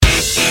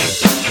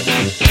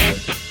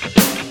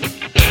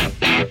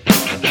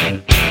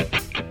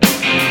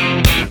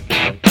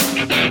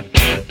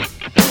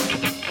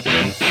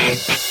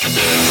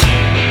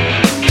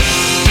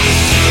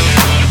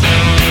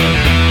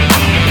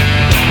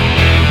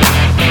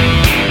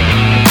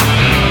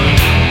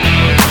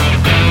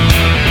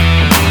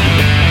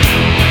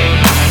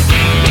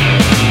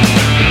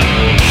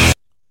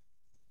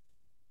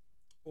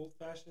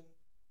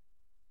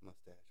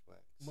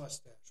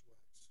Mustache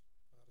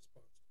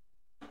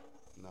wax.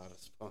 Not a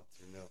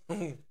sponsor, no.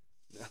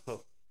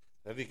 No.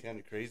 That'd be kind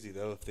of crazy,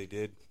 though, if they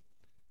did.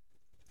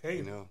 Hey,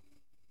 you know.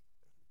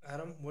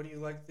 Adam, what do you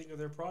like to think of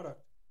their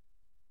product?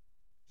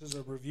 This is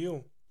a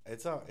review.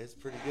 It's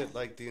pretty good.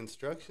 Like, the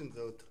instructions,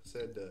 though,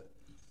 said to,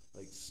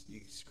 like, you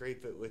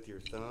scrape it with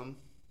your thumb,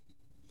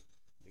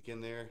 like,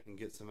 in there, and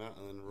get some out,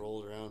 and then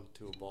roll it around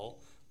to a ball.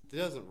 It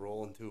doesn't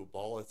roll into a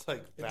ball. It's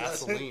like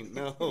Vaseline.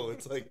 No,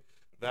 it's like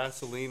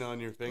Vaseline on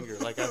your finger.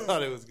 Like, I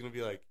thought it was going to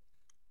be like,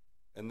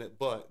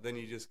 but then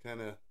you just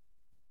kind of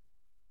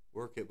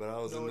work it. But I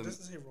was No, it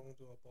doesn't say roll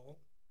into a ball.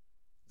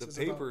 The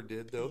paper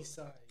did, though. Pea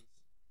size.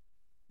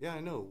 Yeah, I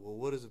know. Well,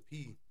 what is a pea?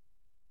 You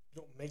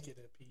don't make it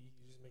a pea.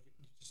 You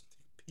just take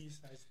a pea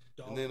size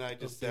dog. And then I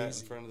just sat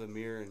in front of the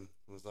mirror and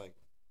was like,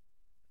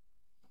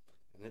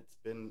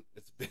 and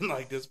it's been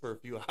like this for a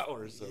few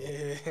hours. So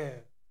yeah.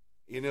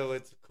 You know,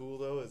 it's cool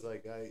though. Is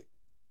like I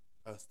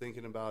was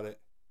thinking about it.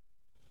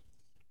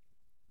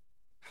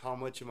 How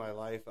much of my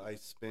life I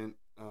spent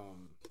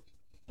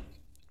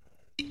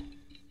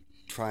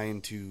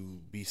trying to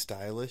be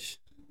stylish.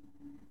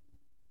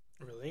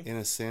 Really? In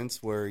a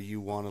sense where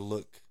you want to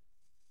look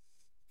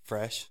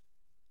fresh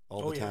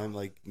all the time,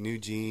 like new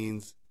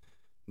jeans,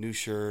 new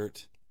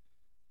shirt.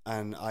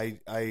 And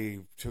I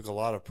took a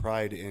lot of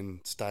pride in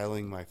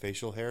styling my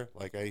facial hair.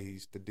 Like I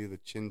used to do the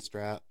chin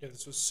strap. Yeah,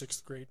 this was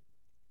 6th grade.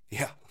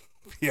 Yeah.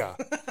 Yeah.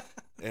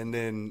 and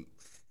then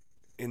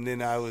I'm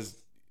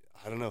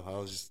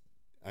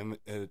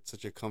at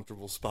such a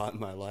comfortable spot in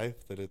my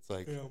life that it's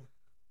like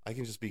I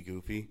can just be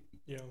goofy.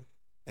 Yeah.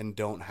 And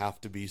don't have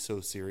to be so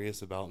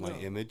serious about my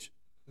image.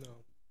 No.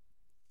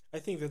 I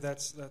think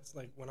that's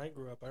like when I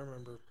grew up, I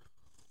remember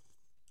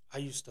I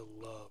used to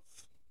love,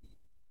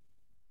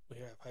 we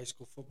have high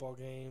school football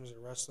games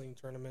and wrestling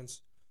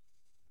tournaments,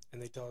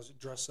 and they tell us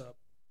dress up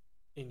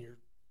in your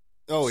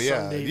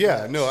Sunday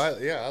dress. No,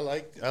 I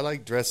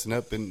like dressing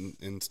up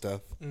and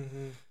stuff.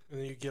 Mm-hmm. And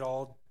then you get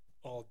all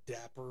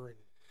dapper and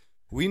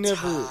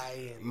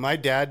my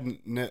dad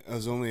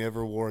has only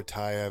ever wore a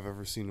tie. I've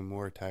ever seen him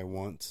wear a tie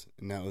once,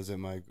 and that was at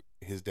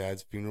his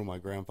dad's funeral, my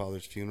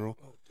grandfather's funeral.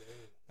 Oh, dang.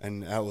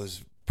 And that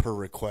was per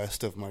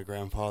request of my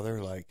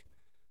grandfather, like,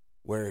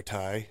 wear a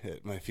tie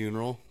at my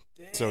funeral.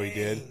 Dang. So he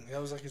did.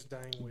 That was like his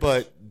dying wish.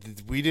 But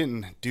we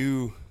didn't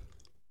do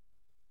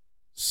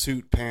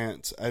suit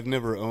pants. I've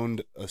never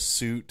owned a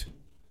suit.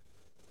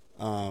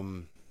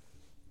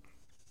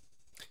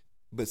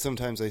 But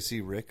sometimes I see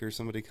Rick or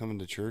somebody coming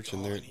to church,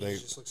 and they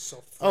just look so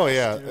fresh, oh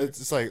yeah, dude.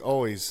 it's like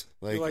always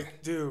like, you're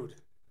like, dude,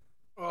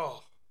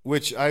 oh.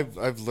 Which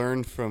I've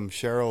learned from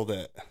Cheryl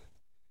that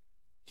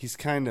he's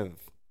gonna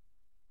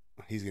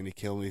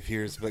kill me if he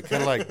hears, but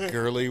kind of like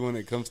girly when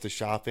it comes to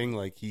shopping.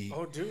 Like he's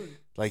on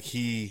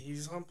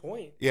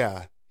point.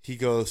 Yeah, he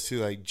goes to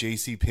like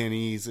J.C.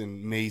 Penney's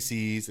and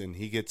Macy's, and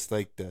he gets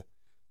like the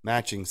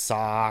matching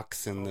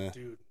socks and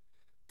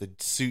the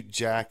suit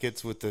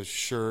jackets with the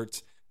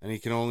shirts. And he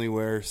can only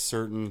wear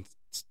certain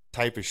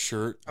type of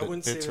shirt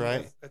that fits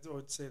right. I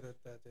would say that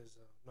is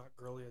not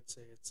girly. I'd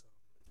say it's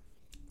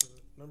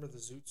remember the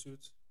zoot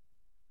suits?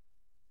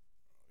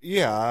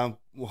 Yeah,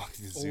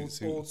 zoot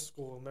suit. Old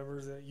school.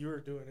 Remember that you were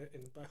doing it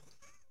in.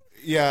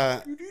 Yeah.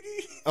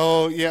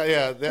 Oh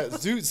yeah. That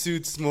zoot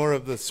suit's more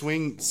of the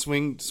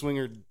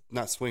swinger,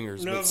 not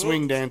swingers, but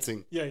swing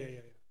dancing. Yeah.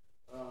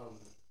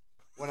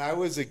 When I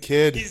was a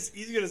kid, he's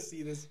gonna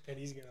see this and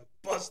he's gonna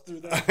bust through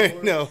that door. I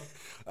know.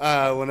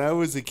 When I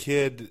was a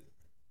kid,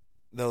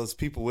 those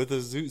people with the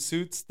zoot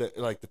suits, that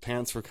like the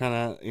pants were kind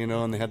of,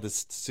 and they had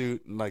this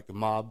suit and like the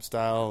mob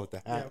style with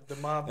the hat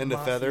and the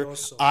feather.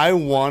 I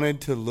wanted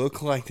to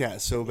look like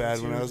that so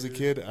bad when I was a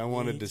kid. I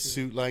wanted the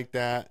suit like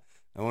that.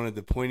 I wanted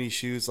the pointy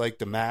shoes, like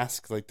the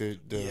mask, like the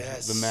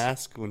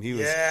mask when he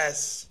was.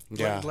 Yes.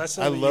 Yeah. Like less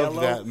of I loved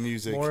yellow, that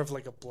music. More of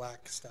like a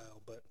black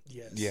style, but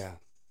yes. Yeah.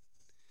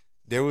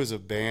 There was a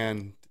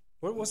band.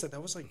 What was it?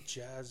 That was like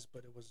jazz,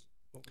 but it was.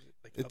 What was it?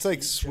 Like it's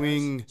like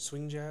swing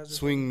jazz,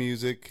 swing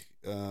music.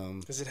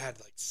 Because it had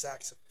like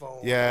saxophone.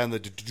 Yeah, and the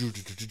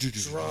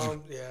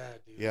drum. Yeah,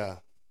 dude. Yeah,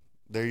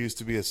 there used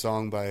to be a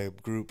song by a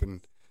group,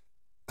 and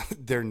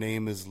their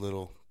name is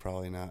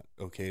probably not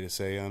okay to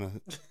say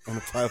on a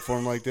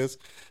platform like this,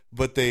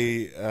 but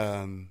they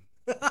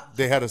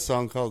had a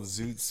song called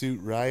 "Zoot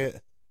Suit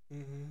Riot."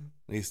 Mm-hmm.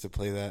 They used to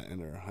play that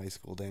in our high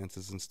school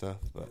dances and stuff.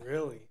 But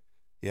really,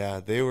 yeah,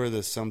 they were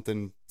the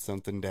something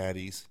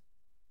daddies.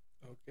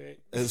 Okay,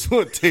 is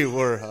what they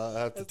were. I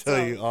have to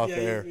tell you off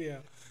air. Yeah.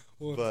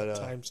 We'll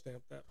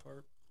timestamp that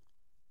part.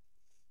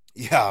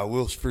 Yeah,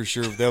 we'll for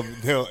sure.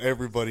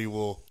 Everybody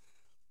will.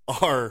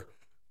 Our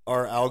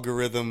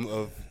algorithm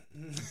of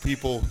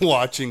people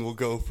watching will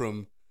go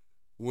from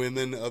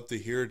women up to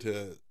here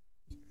to.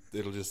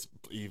 It'll just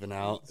even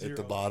out 0 at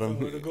the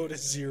bottom. It'll go to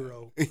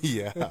 0.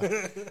 Yeah.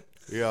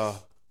 Yeah.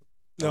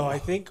 No, I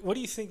think. What do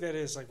you think that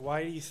is? Like,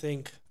 why do you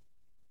think?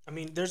 I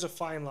mean, there's a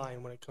fine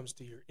line when it comes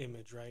to your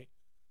image, right?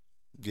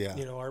 Yeah.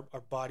 Our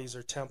bodies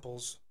are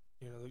temples.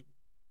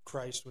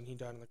 Christ, when he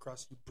died on the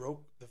cross, he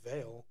broke the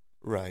veil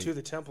to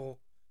the temple,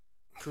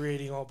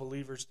 creating all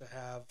believers to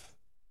have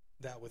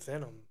that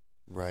within them.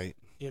 Right.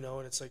 You know,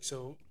 and it's like,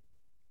 so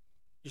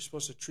you're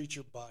supposed to treat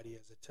your body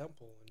as a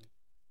temple, and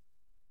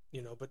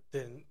you know, but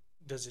then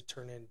does it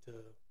turn into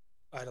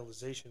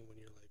idolization when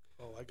you're like,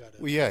 oh, I gotta,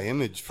 Well, yeah,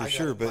 image for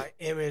sure, but my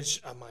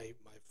image, my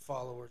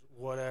followers,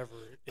 whatever.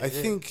 I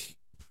think,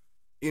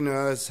 you know,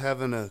 I was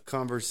having a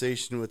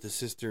conversation with a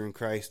sister in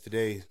Christ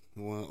today,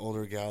 one of the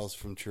older gals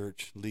from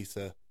church,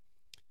 Lisa,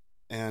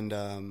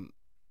 and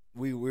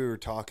we were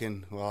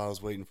talking while I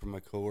was waiting for my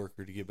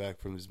coworker to get back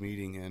from his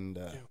meeting, and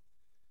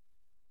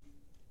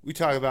we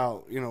talk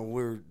about, you know,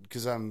 we're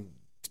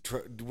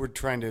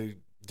trying to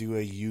do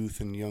a youth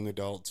and young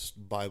adults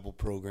Bible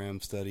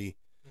program study.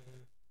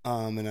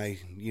 And I,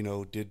 you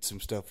know, did some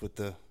stuff with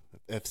the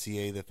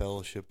FCA, the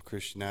Fellowship of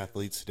Christian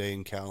Athletes today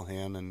in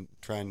Callahan, and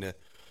trying to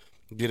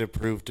get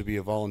approved to be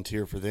a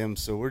volunteer for them.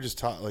 So we're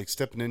just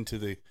stepping into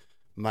the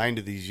mind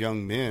of these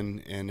young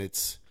men, and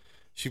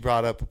she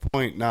brought up a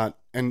point,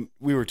 and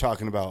we were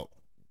talking about,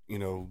 you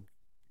know,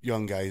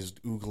 young guys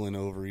oogling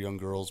over young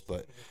girls,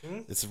 but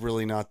it's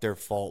really not their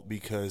fault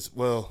because,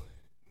 well,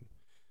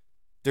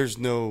 there's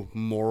no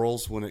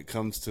morals when it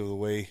comes to the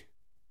way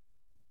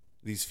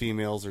these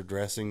females are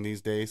dressing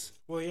these days.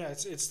 Well, yeah,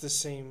 it's the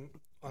same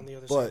on the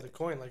other side of the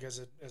coin. Like as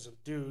a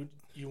dude,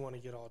 you want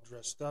to get all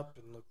dressed up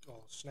and look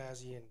all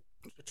snazzy and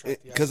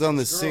attract the eyes because of on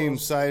the girls. same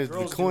side of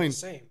the coin, the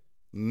same.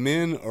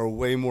 Men are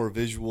way more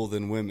visual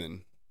than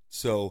women.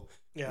 So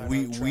yeah,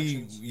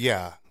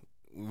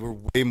 we're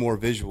way more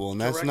visual,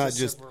 and that's Correct not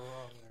just. We're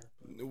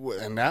wrong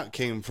there. And that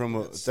came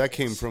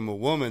from a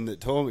woman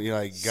that told me,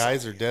 like,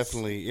 guys are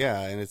definitely,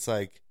 and it's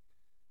like,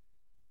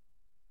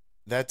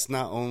 that's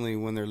not only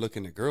when they're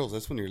looking at girls,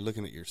 that's when you're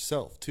looking at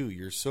yourself too.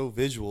 You're so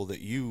visual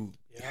that you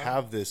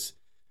have this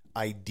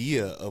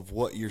idea of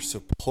what you're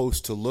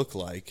supposed to look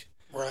like.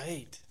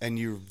 Right. And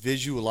you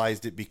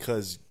visualized it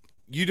because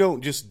you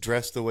don't just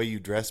dress the way you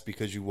dress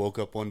because you woke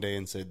up one day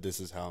and said, this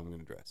is how I'm going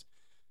to dress.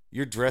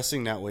 You're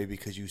dressing that way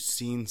because you've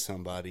seen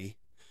somebody,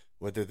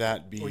 whether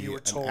that be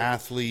an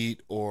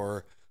athlete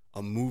or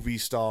a movie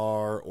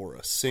star or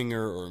a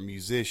singer or a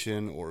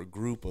musician or a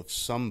group of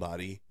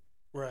somebody,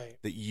 right?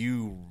 That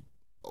you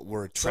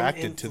were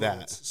attracted to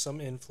that. Some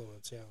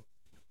influence, yeah.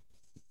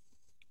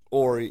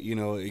 Or, you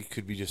know, it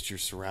could be just your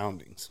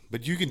surroundings.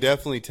 But you can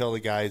definitely tell the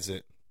guys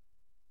that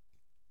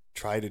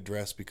try to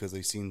dress because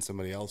they've seen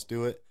somebody else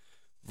do it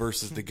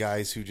versus the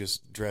guys who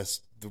just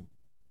dress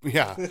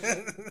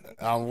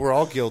we're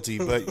all guilty,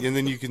 and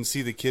then you can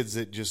see the kids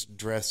that just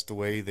dress the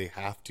way they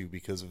have to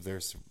because of their,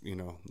 you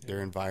know,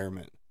 their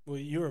environment. Well,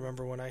 you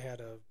remember when I had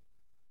a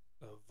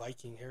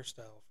Viking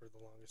hairstyle for the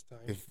longest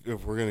time.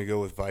 If we're gonna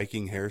go with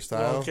Viking hairstyle,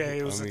 well, okay,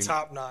 it was a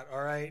top knot.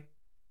 All right,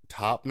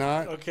 top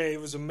knot. Okay, it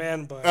was a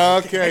man bun.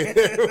 Okay,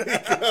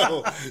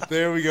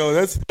 there we go.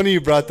 That's funny you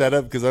brought that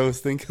up because I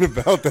was thinking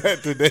about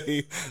that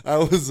today. I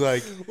was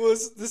like, well,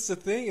 this is the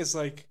thing. Is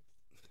like,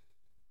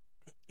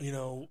 you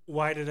know,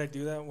 why did I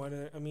do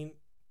that? I mean,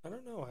 I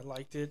don't know. I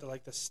liked it. I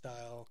liked the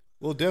style.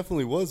 Well, it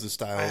definitely was the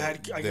style.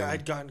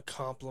 I'd gotten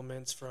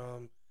compliments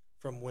from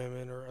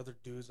women or other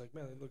dudes like,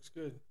 man, it looks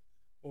good.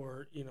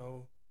 Or, you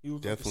know, you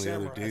look definitely like a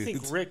samurai. Other dudes. I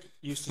think Rick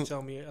used to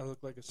tell me I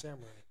look like a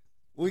samurai.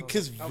 Well,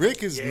 because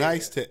Rick is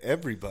nice to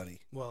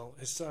everybody. Well,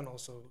 his son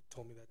also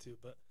told me that too.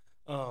 But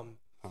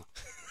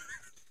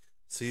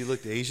So you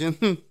looked Asian?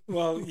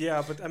 Well,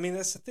 yeah, but I mean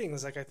that's the thing.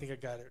 Is like I think I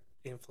got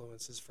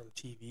influences from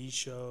TV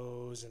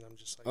shows, and I'm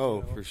just like, oh,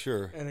 you know, for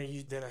sure. And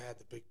then I had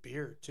the big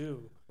beard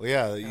too. Well,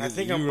 yeah, and I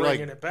think I'm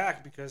bringing it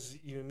back because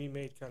you and me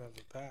made kind of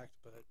a pact,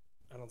 but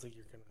I don't think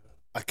you're gonna.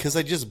 Because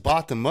I just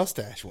bought the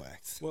mustache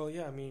wax. Well,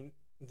 yeah, I mean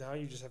now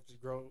you just have to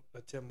grow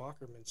a Tim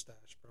Mockerman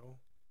stash, bro.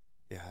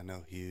 Yeah, I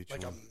know, huge.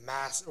 Like a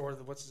mass, or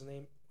what's his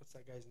name? What's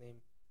that guy's name?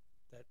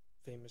 That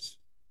famous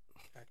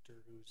actor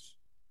who's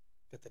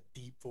got the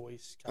deep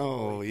voice.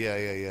 Oh,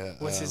 yeah.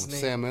 What's his name?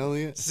 Sam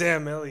Elliott?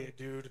 Sam Elliott,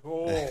 dude.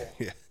 Oh,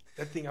 yeah.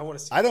 That thing, I want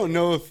to see. I don't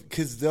know if,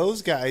 because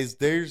those guys,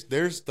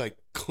 there's like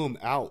come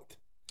out.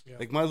 Yeah.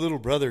 Like my little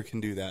brother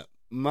can do that.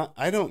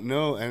 I don't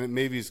know, and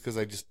maybe it's because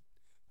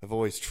I've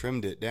always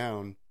trimmed it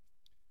down.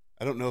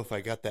 I don't know if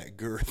I got that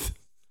girth.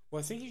 Well,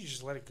 I think you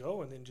just let it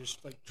go and then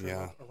just like trim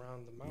it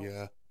around the mouth.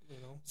 Yeah.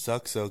 You know?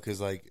 Sucks though,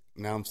 because like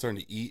now I'm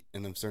starting to eat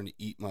and I'm starting to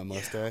eat my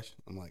mustache.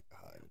 I'm like,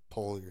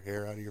 pull your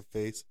hair out of your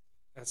face.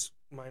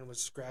 Mine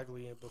was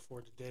scraggly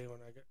before today when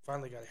I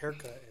finally got a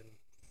haircut, and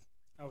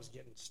I was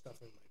getting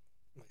stuff in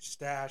my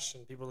stash,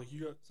 and people were like,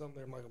 you got something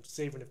there? I'm like, I'm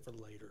saving it for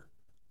later.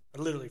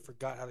 I literally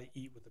forgot how to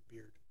eat with a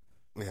beard.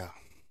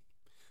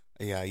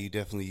 Yeah, you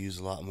definitely use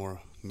a lot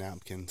more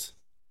napkins.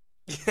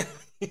 You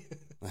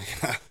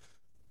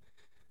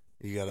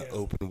got to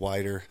open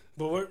wider.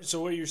 But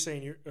what you're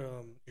saying, you're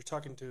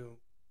talking to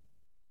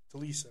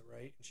Lisa,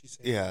 right? And she's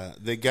saying,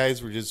 the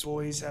guys were just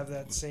boys have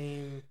that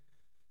same,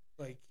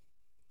 like,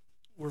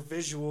 we're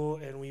visual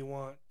and we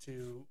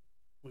also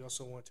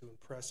want to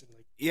impress, and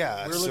like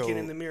we're looking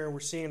in the mirror and we're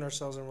seeing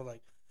ourselves and we're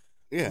like,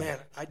 man,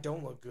 I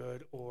don't look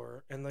good.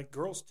 And like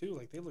girls too,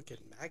 like they look at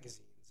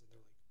magazines and they're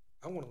like,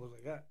 I want to look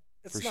like that.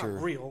 It's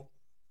not real.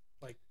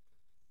 Like,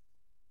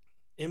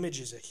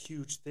 image is a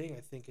huge thing, I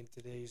think, in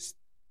today's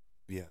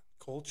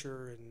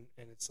culture,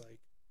 and it's like,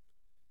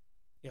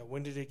 yeah,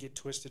 when did it get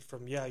twisted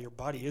from, your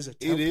body is a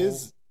temple,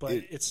 but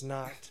it's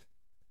not.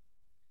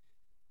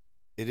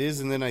 It is,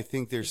 and then I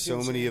think there's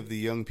so many of the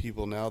young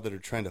people now that are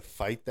trying to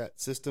fight that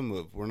system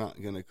of we're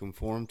not going to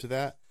conform to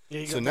that.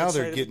 Yeah, so now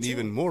they're getting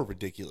even more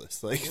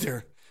ridiculous. Like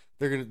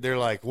they're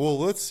like, well,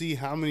 let's see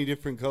how many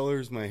different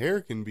colors my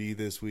hair can be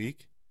this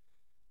week,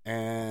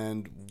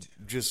 and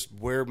just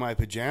wear my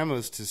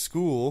pajamas to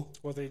school.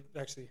 Well, they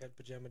actually had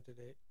pajama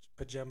days.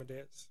 Pajama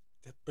day.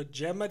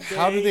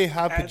 How do they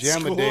have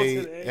pajama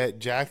day at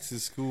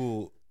Jax's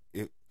school?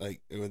 Did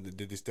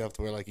they still have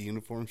to wear like a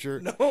uniform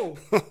shirt? No,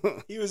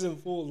 he was in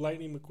full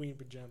Lightning McQueen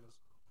pajamas.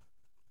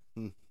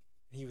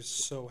 He was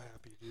so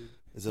happy, dude.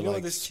 Is it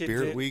like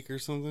Spirit Week or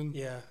something?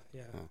 Yeah.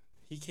 Huh.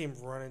 He came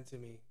running to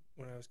me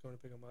when I was going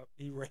to pick him up.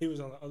 He was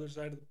on the other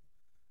side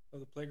of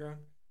the playground.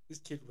 This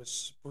kid was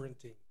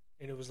sprinting,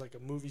 and it was like a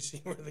movie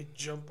scene where they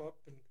jump up,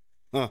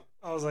 and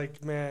I was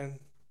like, man,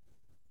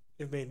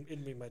 it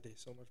made my day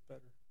so much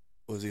better.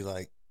 Was he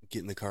like,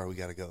 get in the car, we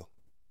gotta go?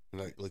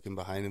 Like looking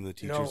behind him, the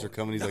teachers are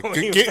coming. He's like,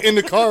 he get in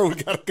the car, we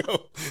gotta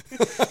go.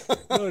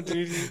 No,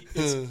 dude,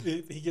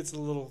 he gets a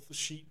little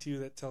sheet too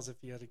that tells if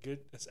he had an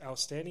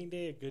outstanding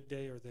day, a good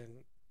day, or then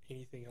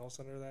anything else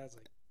under that. It's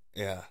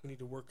like, we need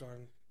to work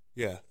on.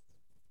 Yeah.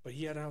 But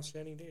he had an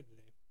outstanding day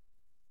today.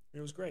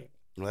 It was great.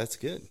 Well, that's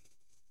good.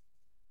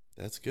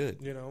 That's good.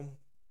 You know,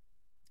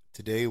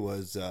 today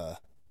was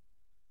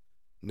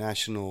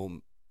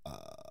National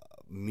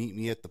Meet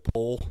Me at the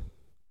Pole.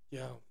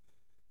 Yeah.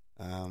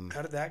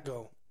 How did that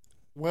go?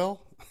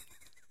 Well,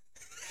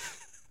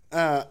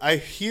 I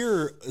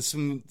hear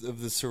some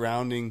of the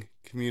surrounding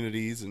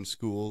communities and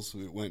schools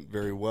it went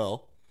very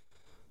well.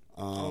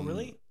 Oh,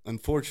 really?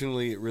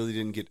 Unfortunately, it really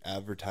didn't get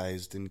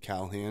advertised in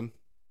Calhoun,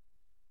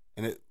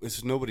 and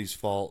it's nobody's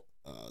fault.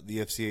 The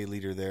FCA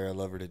leader there, I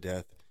love her to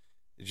death.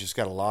 It just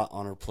got a lot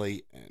on her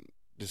plate, and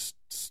just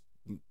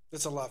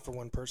that's a lot for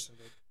one person.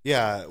 Right?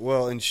 Yeah,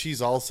 well, and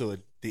she's also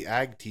the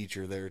ag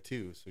teacher there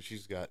too, so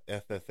she's got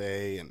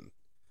FFA and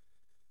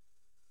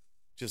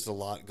just a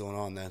lot going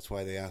on. That's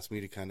why they asked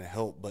me to kind of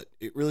help, but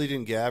it really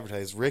didn't get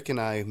advertised. Rick and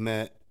I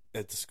met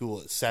at the school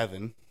at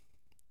 7.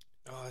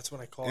 Oh, that's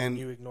when I called and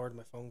you ignored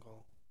my phone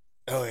call.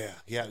 Oh,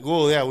 yeah.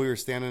 Well, yeah, we were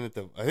standing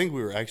I think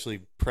we were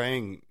actually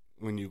praying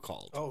when you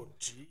called. Oh,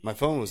 gee. My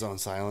phone was on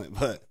silent,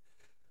 but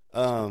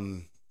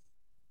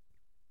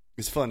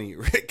it's funny.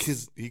 Rick,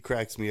 he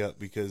cracks me up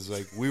because,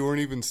 like, we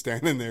weren't even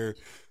standing there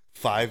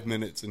 5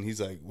 minutes, and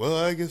he's like, well,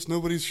 I guess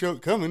nobody's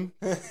coming.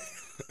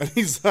 And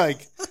he's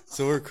like,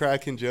 so we're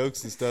cracking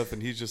jokes and stuff,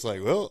 and he's just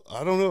like, well,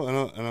 I don't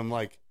know. And I'm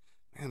like,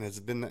 man,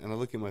 and I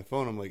look at my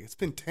phone, I'm like, it's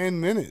been 10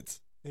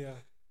 minutes. Yeah.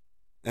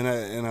 And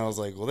I was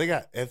like, well, they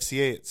got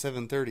FCA at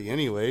 7:30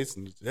 anyways,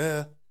 and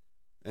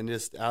and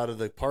just out of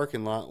the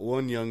parking lot,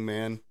 one young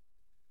man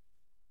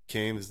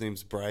came. His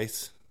name's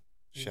Bryce.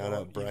 Shout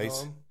out Bryce.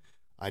 You know him?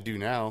 I do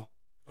now.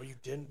 Oh, you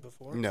didn't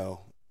before?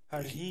 No.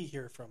 How did he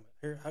hear from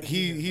it?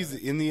 He's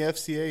in the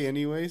FCA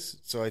anyways,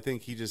 so I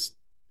think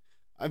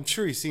I'm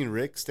sure he's seen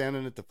Rick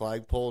standing at the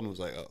flagpole and was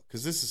like, oh,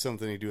 because this is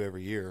something they do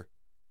every year.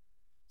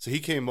 So he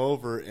came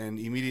over, and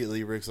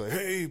immediately Rick's like,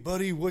 hey,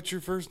 buddy, what's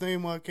your first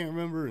name? Well, I can't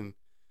remember. And,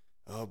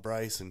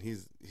 Bryce, and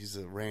he's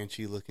a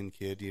ranchy-looking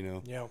kid, you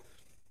know. Yeah.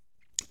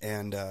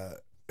 And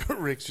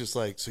Rick's just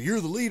like, so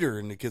you're the leader.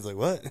 And the kid's like,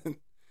 what?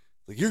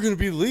 Like, you're going to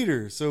be the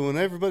leader. So when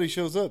everybody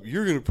shows up,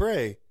 you're going to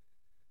pray.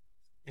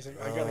 He's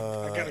like, I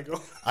gotta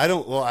go.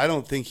 I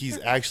don't think he's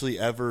actually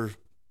ever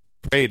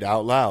prayed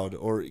out loud,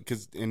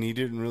 and he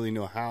didn't really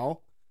know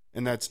how,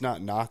 and that's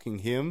not knocking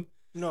him.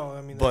 No,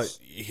 I mean, but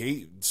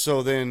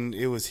so then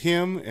it was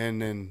him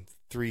and then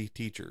 3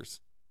 teachers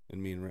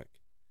and me and Rick.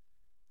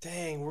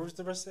 Dang, where's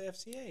the rest of the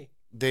FCA?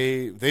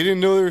 They didn't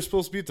know they were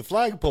supposed to be at the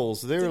flagpole,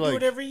 so they were like, do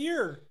it every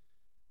year.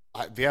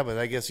 Yeah, but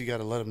I guess you got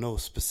to let them know a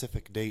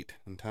specific date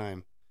and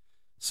time.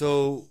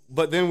 So,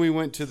 but then we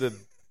went to the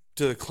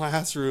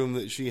classroom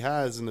that she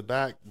has in the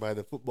back by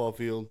the football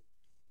field.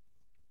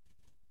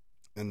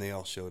 And they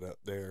all showed up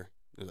there.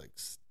 There's like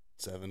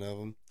 7 of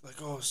them. Like,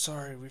 oh,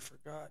 sorry, we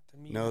forgot to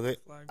meet. No, they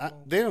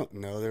don't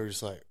know. They were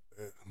just like,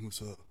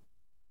 what's up?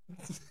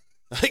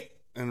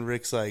 And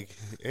Rick's like,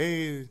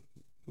 hey, I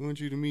want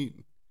you to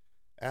meet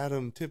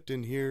Adam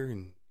Tipton here,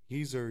 and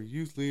he's our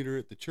youth leader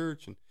at the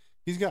church, and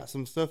he's got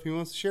some stuff he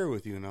wants to share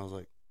with you. And I was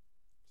like,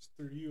 just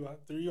threw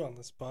you on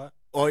the spot.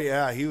 Oh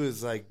yeah, he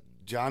was like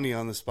Johnny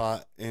on the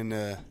spot, and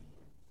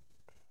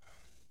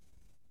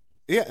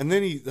yeah, and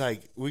then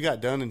we got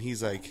done, and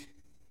he's like,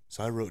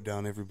 so I wrote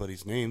down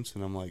everybody's names,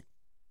 and I'm like,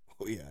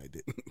 oh yeah, I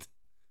didn't.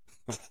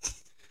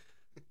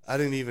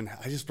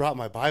 I just brought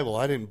my Bible.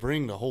 I didn't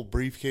bring the whole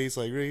briefcase.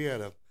 Like, he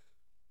had a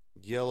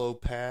yellow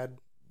pad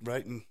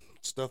writing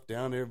stuff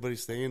down,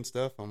 everybody's saying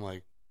stuff. I'm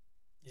like,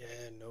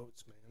 yeah,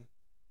 notes, man.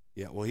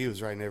 Yeah, well, he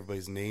was writing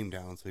everybody's name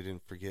down so he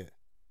didn't forget.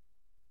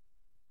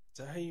 Is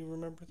that how you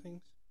remember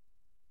things?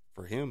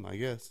 For him, I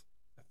guess.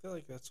 I feel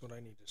like that's what I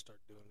need to start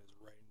doing, is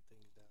writing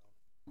things down.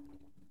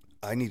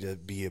 I need to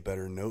be a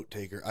better note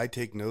taker. I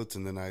take notes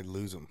and then I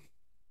lose them.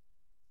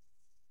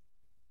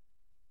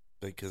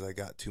 because I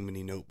got too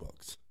many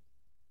notebooks.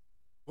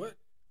 What?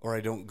 Or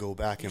I don't go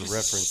back and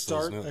reference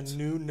start those notes. a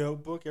new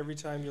notebook every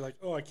time you're like,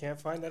 oh, I can't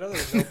find that other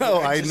notebook.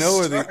 No, I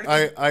know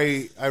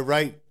started. I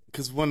write,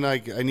 because when I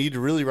need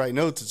to really write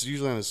notes, it's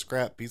usually on a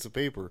scrap piece of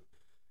paper,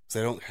 because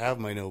I don't have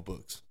my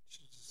notebooks.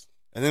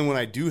 And then when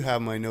I do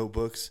have my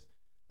notebooks,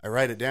 I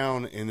write it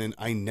down, and then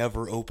I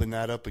never open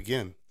that up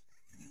again,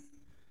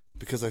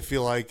 because I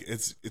feel like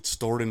it's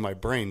stored in my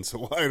brain. So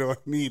why do I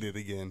need it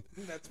again?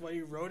 That's why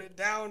you wrote it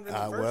down in the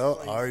first well,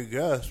 place. I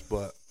guess,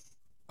 but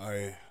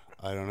I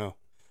don't know.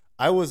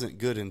 I wasn't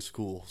good in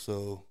school,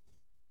 so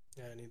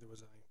yeah, neither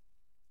was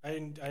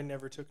I. I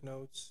never took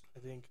notes.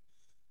 I think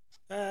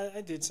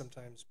I did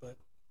sometimes, but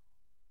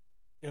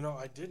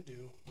I did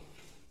do.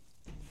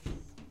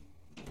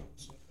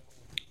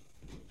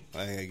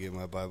 I gotta get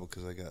my Bible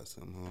because I got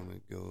something I want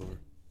to go over.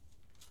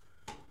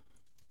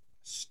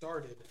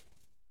 Started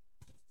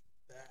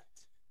that.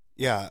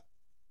 Yeah.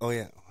 Oh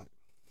yeah.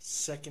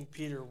 2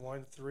 Peter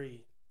 1:3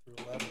 through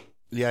 11.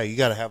 Yeah, you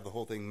got to have the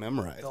whole thing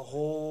memorized. The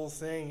whole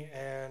thing,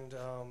 and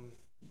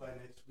by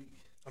next week.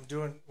 I'm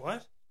doing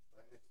what?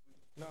 By next week.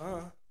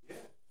 Nuh-uh. Yeah.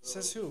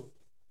 Says who?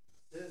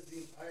 Says the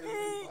entire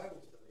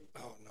Bible study.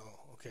 Oh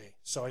no. Okay.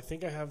 So I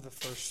think I have the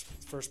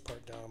first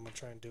part down. I'm gonna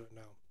try and do it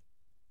now.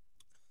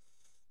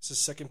 This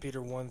is 2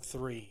 Peter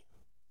 1:3.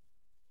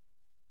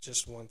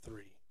 Just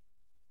 1:3.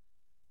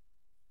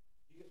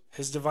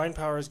 His divine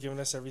power has given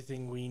us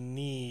everything we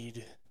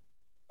need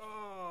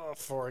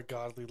for a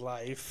godly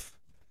life.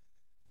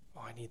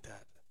 Oh, I need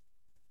that.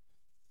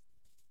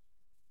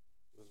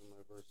 Those are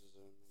my verses.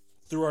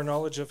 Through our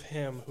knowledge of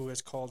Him who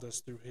has called us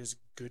through His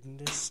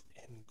goodness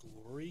and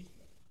glory.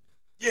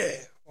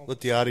 Yeah.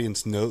 Let the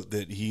audience note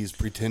that he's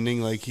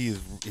pretending like he's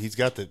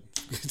got the.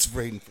 It's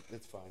right.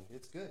 It's fine.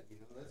 It's good.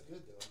 That's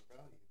good though. I'm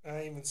proud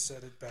of you. I even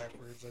said it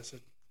backwards.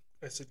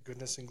 I said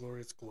goodness and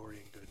glory. It's glory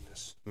and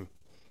goodness.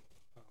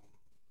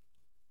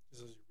 Is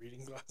those your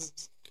reading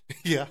glasses?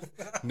 Yeah.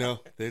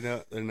 No, they're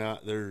not. They're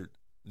not.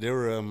 They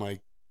were on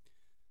my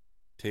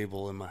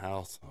table in my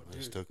house. Oh, I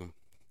just took them.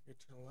 You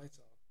turn the lights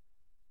off.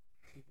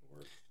 Keep it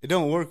work. It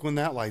don't work when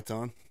that light's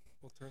on.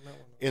 We'll turn that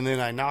one off. And then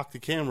I knock the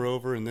camera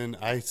over, and then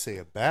I say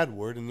a bad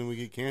word, and then we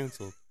get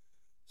canceled.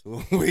 So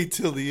we'll wait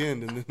till the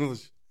end, and then we'll.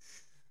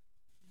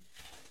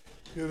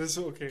 Yeah, this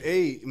is okay.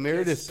 Hey,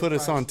 Meredith put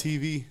us on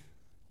TV.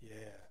 Yeah.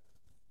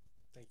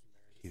 Thank you,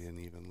 Meredith. He didn't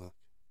even look.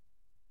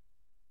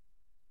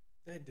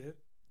 I did.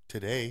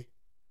 Today.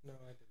 No,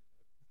 I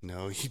didn't.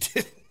 No, he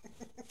didn't.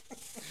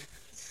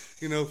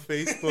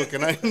 Facebook,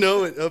 and I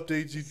know it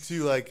updates you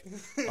too. Like,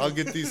 I'll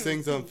get these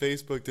things on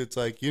Facebook that's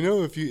like,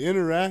 if you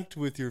interact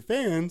with your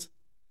fans,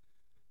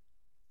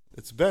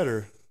 it's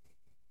better.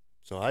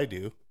 So I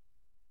do.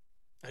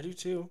 I do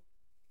too.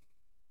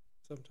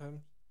 Sometimes.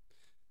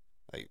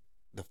 Like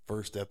the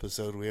first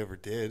episode we ever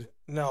did.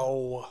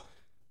 No.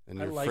 And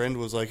your friend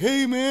was like,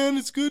 "Hey man,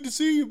 it's good to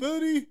see you,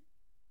 buddy."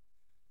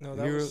 No,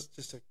 that was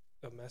just a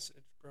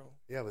message, bro.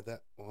 Yeah,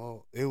 but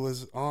it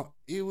was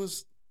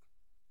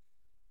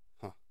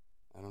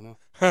I don't know.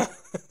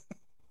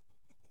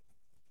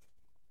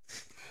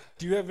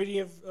 Do you have any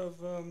of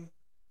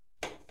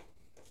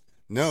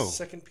no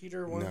 2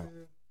 Peter 1? No.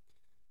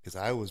 Because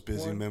I was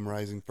busy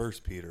memorizing 1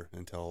 Peter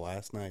until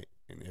last night,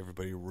 and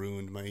everybody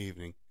ruined my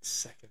evening.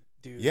 Second,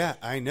 dude. Yeah,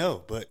 I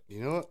know, but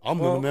you know what? I'm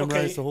going to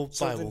memorize the whole Bible.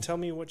 So then tell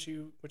me what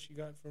you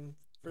got from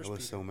 1 Peter. I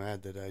was so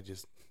mad that I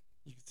just...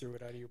 You threw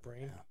it out of your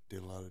brain? Yeah,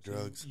 did a lot of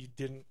drugs. You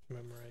didn't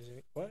memorize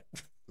it. What?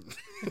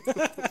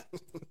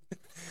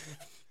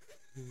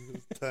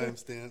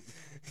 Timestamp.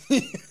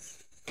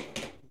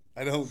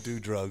 I don't do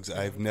drugs.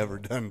 I've never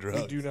done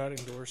drugs. We do not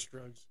endorse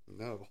drugs.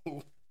 No.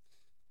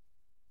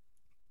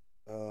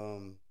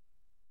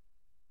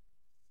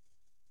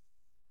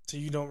 So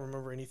you don't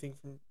remember anything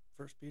from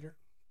 1 Peter?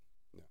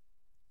 No.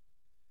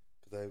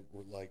 Because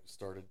I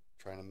started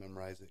trying to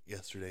memorize it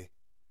yesterday.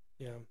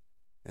 Yeah.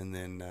 And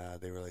then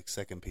they were like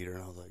 2 Peter,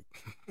 and I was like,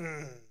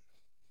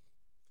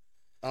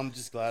 I'm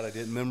just glad I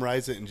didn't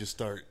memorize it and just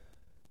start.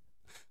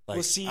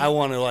 I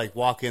want to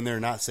walk in there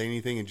and not say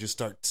anything and just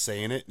start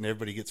saying it, and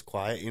everybody gets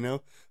quiet,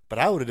 But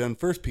I would have done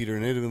 1 Peter,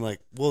 and it'd have been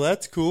like, well,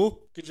 that's cool.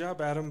 Good job,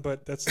 Adam,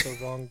 but that's the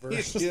wrong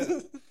verse.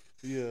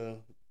 Yeah.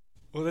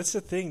 Well, that's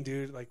the thing,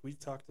 dude. We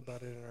talked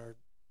about it in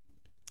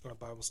our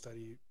Bible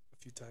study a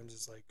few times.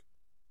 It's like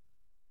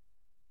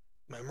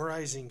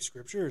memorizing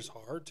scripture is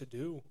hard to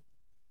do.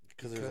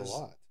 Because there's a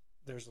lot.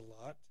 There's a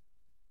lot,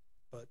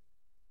 but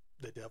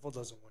the devil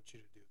doesn't want you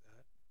to do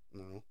that.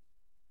 No.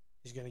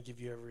 He's going to give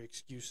you every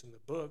excuse in the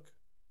book,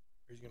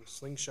 or he's going to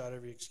slingshot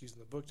every excuse in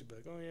the book to be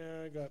like, oh,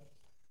 yeah,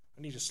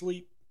 I need to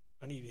sleep.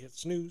 I need to hit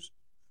snooze.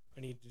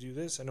 I need to do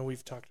this. I know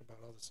we've talked about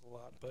all this a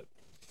lot, but...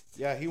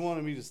 Yeah, he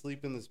wanted me to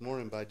sleep in this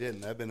morning, but I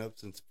didn't. I've been up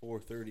since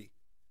 4:30.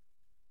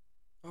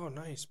 Oh,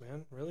 nice,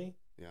 man. Really?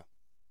 Yeah.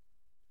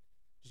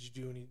 Did you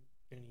do any...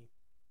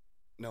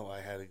 No,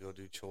 I had to go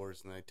do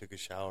chores, and I took a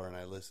shower, and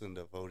I listened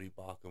to Vody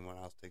Bakum when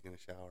I was taking a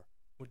shower.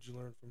 What did you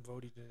learn from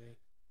Vody today?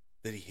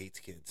 That he hates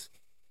kids.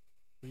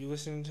 Were you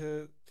listening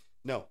to...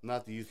 No,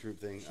 not the youth group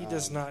thing. He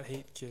does not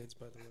hate kids,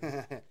 by the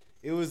way.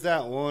 It was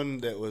that one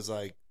that was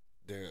like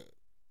they're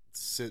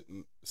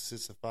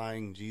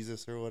sissifying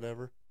Jesus or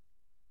whatever.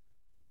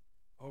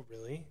 Oh,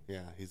 really?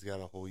 Yeah, he's got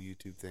a whole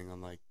YouTube thing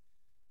on like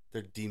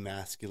they're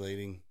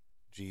demasculating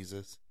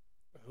Jesus.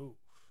 Oh,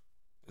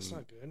 that's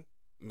not good.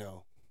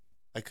 No,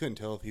 I couldn't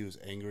tell if he was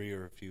angry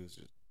or if he was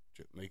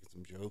just making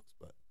some jokes,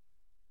 but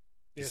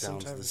it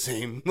sounds the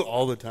same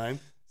all the time.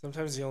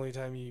 Sometimes the only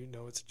time you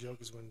know it's a joke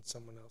is when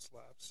someone else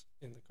laughs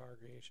in the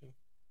congregation.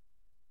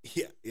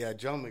 Yeah,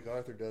 John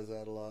MacArthur does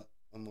that a lot.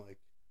 I'm like,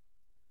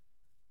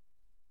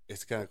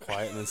 it's kind of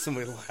quiet, and then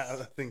somebody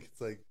laughs. I think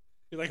it's like,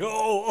 you're like,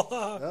 oh,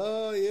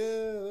 oh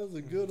yeah, that was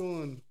a good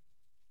one.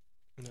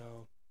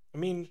 No, I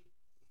mean,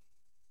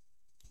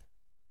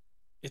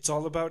 it's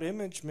all about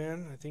image,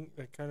 man. I think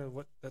that kind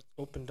of that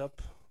opened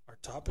up our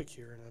topic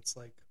here, and it's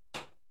like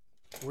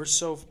we're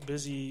so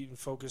busy and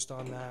focused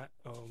on that,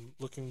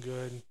 looking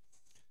good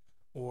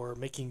or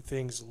making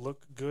things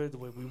look good the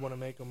way we want to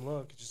make them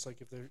look. It's just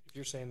like if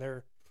you're saying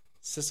they're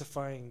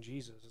sissifying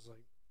Jesus, it's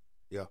like,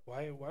 yeah,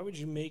 why would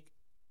you make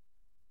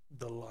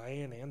the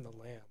lion and the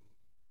lamb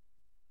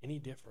any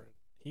different?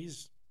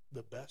 He's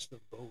the best of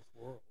both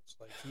worlds.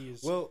 Like he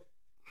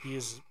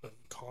is a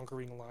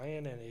conquering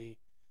lion and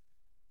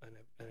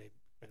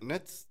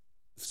that's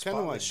kind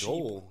of my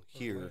goal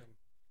here.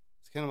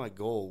 It's kind of my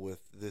goal with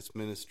this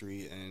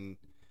ministry and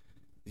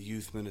the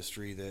youth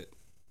ministry that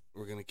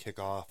we're going to kick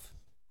off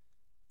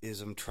is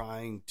I'm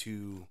trying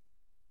to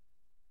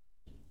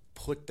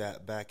put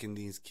that back in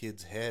these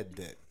kids' head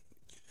that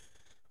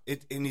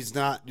and he's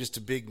not just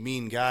a big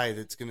mean guy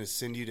that's going to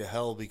send you to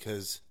hell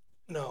because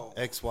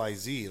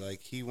XYZ.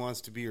 Like he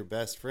wants to be your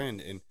best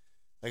friend. And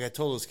like I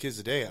told those kids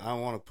today, I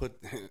want to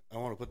put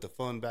the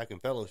fun back in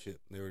fellowship.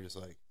 And they were just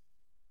like,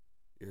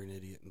 "You're an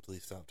idiot, and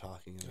please stop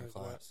talking in our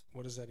class."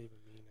 What does that even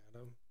mean,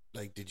 Adam?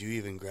 Like, did you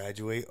even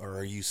graduate, or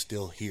are you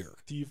still here?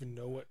 Do you even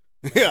know what?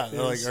 Yeah,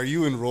 like, are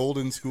you enrolled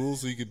in school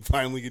so you could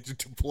finally get your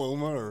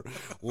diploma, or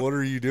what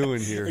are you doing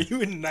here? Are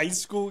you in night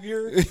school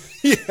here?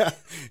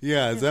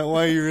 Yeah. Is that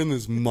why you're in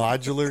this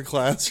modular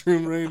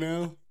classroom right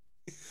now?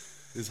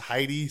 Is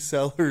Heidi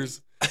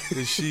Sellers?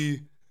 Is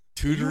she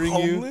tutoring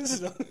you?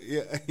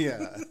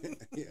 Yeah.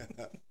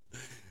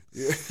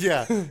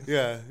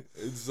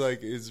 It's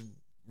like, is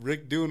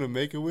Rick doing a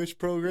Make-A-Wish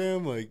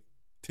program, like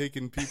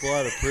taking people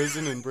out of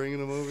prison and bringing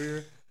them over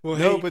here? Well,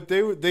 no, but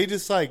they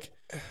just like.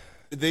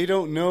 They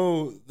don't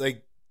know,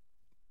 like,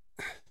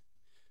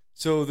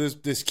 so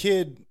this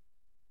kid,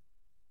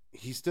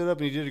 he stood up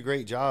and he did a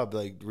great job,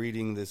 like,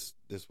 reading this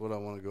what I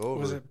want to go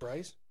over. Was it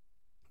Bryce?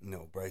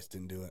 No, Bryce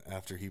didn't do it.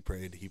 After he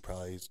prayed, he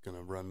probably is going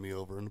to run me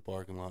over in the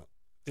parking lot.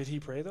 Did he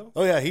pray, though?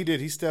 Oh, yeah, he did.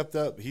 He stepped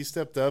up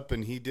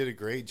and he did a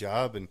great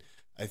job, and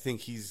I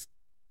think he's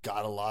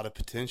got a lot of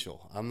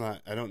potential. I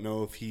don't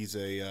know if he's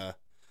a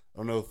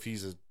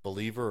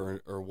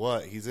believer or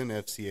what. He's in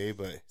FCA,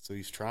 but, so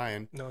he's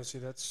trying. No, see,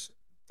 that's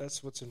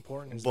what's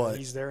important is that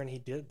he's there and he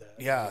did that.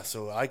 Yeah,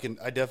 so I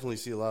definitely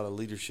see a lot of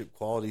leadership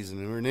qualities in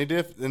him,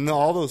 and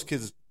all those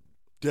kids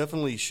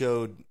definitely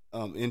showed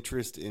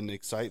interest and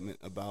excitement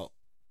about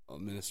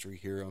ministry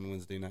here on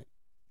Wednesday night.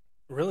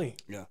 Really?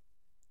 Yeah.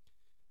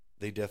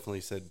 They definitely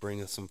said, "Bring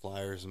us some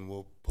flyers and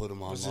we'll put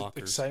them on lockers." Was it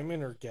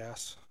excitement or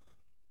gas?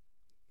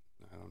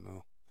 I don't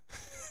know.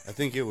 I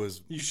think it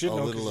was you should a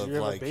know little of you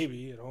have like a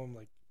baby at home.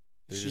 Like,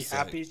 is she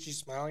happy? Like, she's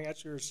smiling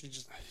at you, or is she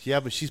just? Yeah,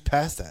 but she's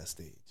past that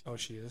stage. Oh,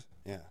 she is?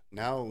 Yeah.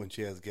 Now when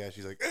she has gas,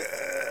 she's like,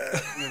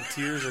 and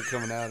tears are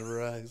coming out of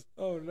her eyes.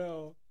 Oh,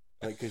 no.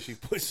 Like, because she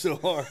pushed so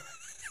hard.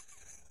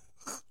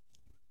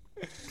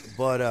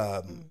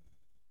 But,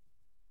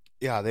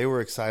 yeah, they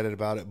were excited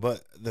about it.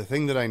 But the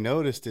thing that I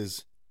noticed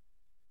is,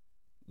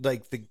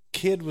 like, the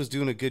kid was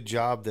doing a good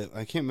job that,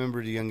 I can't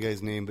remember the young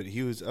guy's name, but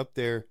he was up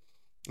there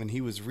and he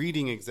was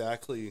reading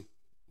exactly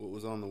what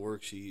was on the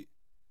worksheet.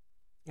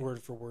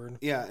 Word for word.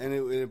 Yeah, and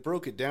it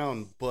broke it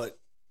down, but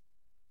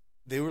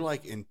they were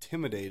like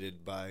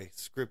intimidated by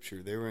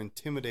scripture. They were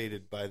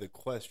intimidated by the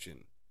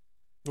question.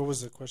 What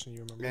was the question,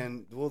 you remember?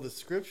 And well, the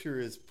scripture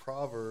is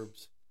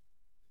Proverbs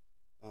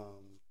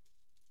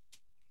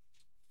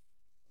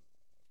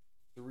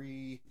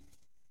 3.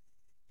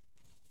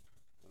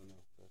 Oh no,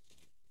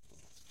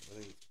 I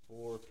think it's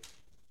 4.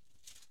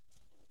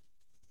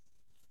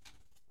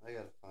 I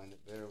gotta find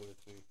it. Bear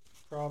with me.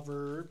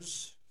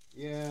 Proverbs.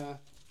 Yeah,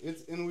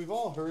 and we've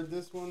all heard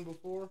this one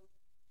before.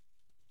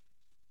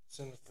 It's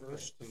in the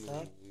front.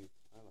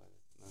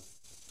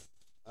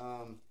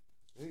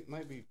 I think it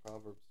might be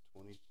Proverbs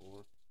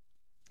 24.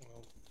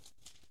 Well,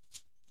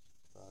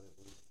 thought it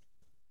was.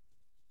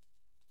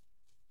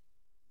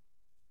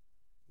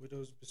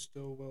 Widows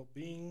bestow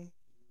well-being.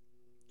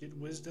 Get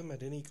wisdom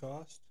at any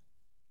cost.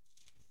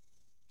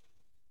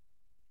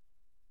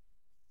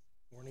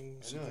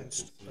 Warnings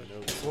against.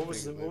 What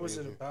was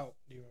it about?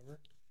 Do you remember?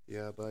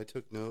 Yeah, but I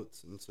took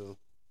notes, and so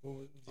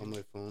on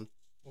my phone.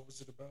 What was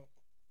it about?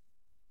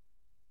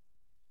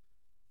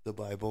 The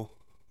Bible.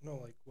 No,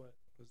 like what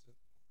was it?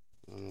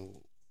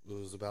 It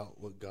was about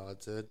what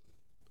God said.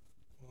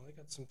 Well, I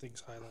got some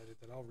things highlighted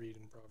that I'll read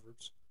in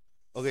Proverbs.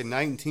 Okay,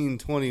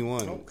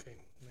 19:21. Okay,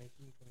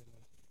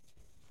 19:21.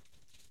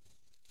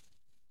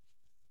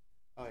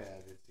 Oh, yeah,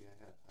 it is. Yeah,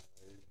 I have it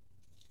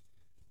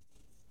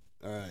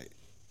highlighted. All right.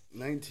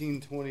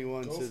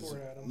 1921 Go says, for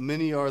it, Adam.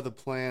 many are the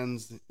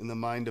plans in the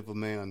mind of a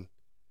man,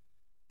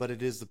 but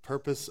it is the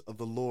purpose of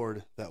the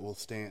Lord that will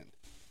stand.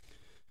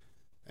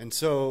 And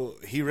so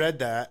he read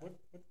that. What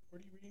are you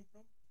reading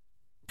from?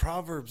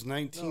 Proverbs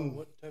 19. No,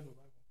 what type of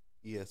Bible?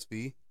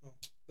 ESV. Oh,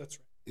 that's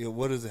right. Yeah,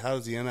 how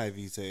does the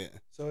NIV say it?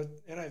 So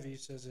NIV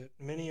says it.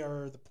 Many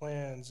are the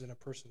plans in a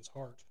person's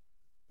heart,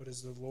 but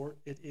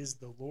it is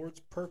the Lord's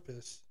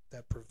purpose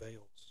that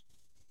prevails.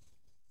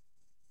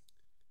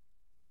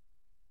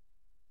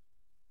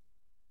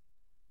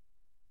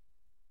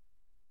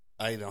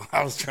 I know.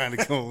 I was trying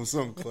to come up with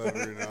something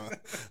clever.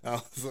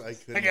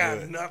 I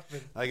got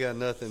nothing. I got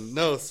nothing.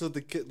 No. So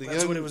That's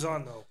young, what it was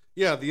on though.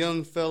 Yeah, the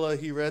young fella,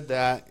 he read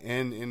that,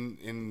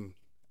 and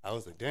I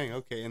was like, dang,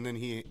 okay. And then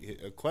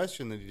a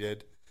question that he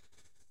did,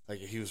 like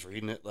he was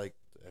reading it, like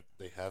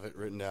they have it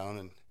written down,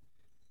 and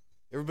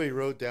everybody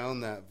wrote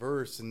down that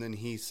verse, and then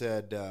he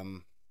said,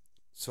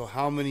 so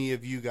how many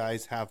of you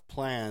guys have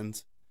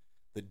plans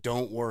that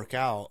don't work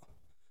out,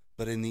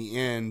 but in the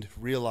end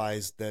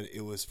realized that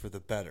it was for the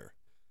better,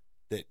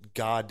 that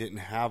God didn't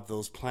have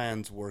those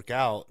plans work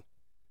out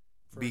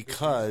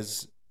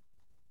because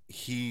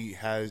he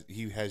has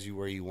you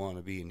where you want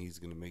to be, and he's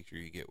going to make sure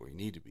you get where you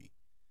need to be.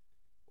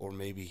 Or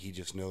maybe he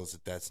just knows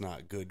that that's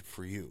not good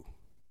for you.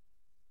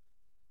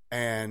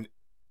 And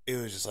it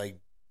was just like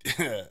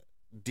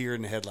deer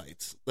in the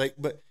headlights.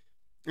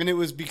 And it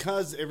was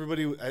because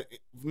everybody,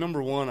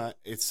 number one,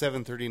 it's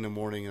 7:30 in the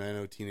morning, and I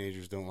know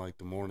teenagers don't like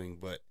the morning,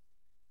 but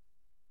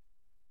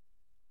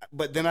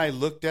then I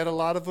looked at a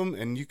lot of them,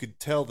 and you could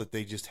tell that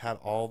they just had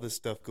all this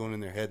stuff going in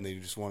their head, and they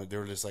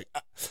were just like,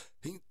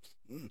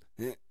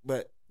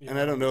 but, and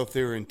I don't know if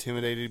they were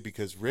intimidated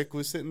because Rick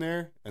was sitting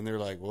there, and they're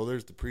like, well,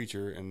 there's the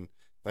preacher, and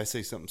if I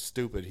say something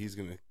stupid, he's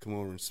going to come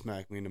over and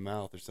smack me in the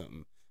mouth or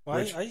something. Well,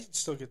 I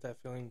still get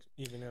that feeling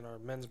even in our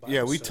men's Bible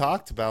Yeah, we study.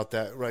 talked about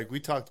that. Like, we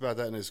talked about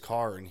that in his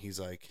car, and he's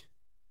like...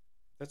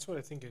 That's what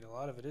I think a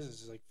lot of it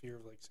is like fear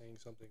of like saying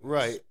something.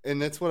 Right, and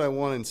that's what I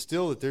want to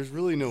instill, that there's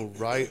really no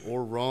right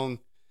or wrong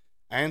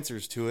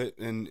answers to it,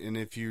 and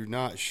if you're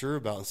not sure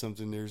about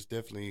something, there's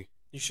definitely...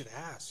 You should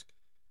ask.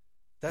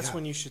 That's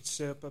when you should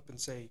step up and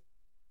say,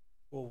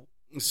 well,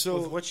 so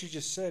with what you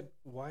just said,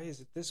 why is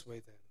it this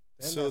way then?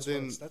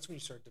 That's when you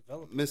start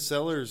developing. Miss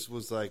Sellers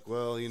was like,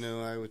 well,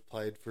 I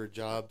applied for a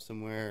job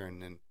somewhere,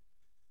 and then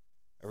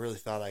I really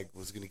thought I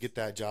was going to get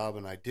that job,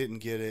 and I didn't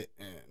get it,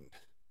 and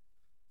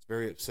I was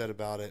very upset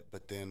about it,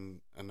 but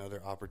then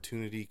another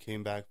opportunity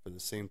came back for the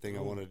same thing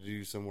I wanted to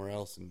do somewhere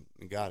else, and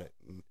got it.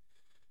 And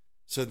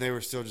so they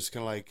were still just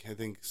kind of like, I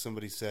think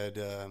somebody said,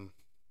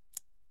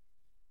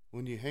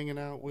 when you're hanging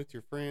out with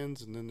your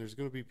friends, and then there's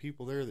going to be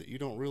people there that you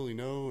don't really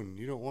know, and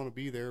you don't want to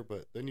be there,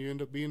 but then you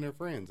end up being their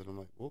friends. And I'm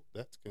like, well,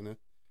 that's going to,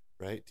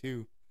 right,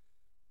 too.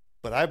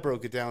 But I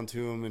broke it down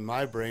to them in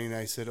my brain.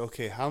 I said,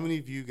 okay, how many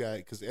of you guys,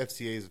 because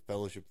FCA is a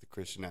fellowship of the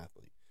Christian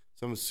athlete,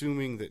 so I'm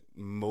assuming that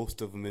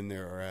most of them in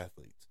there are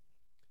athletes.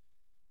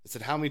 I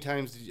said, how many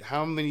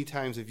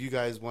times have you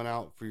guys went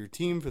out for your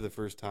team for the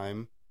first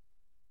time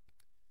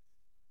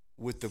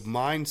with the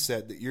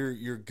mindset that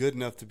you're good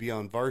enough to be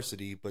on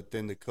varsity, but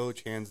then the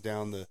coach hands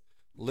down the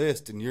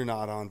list and you're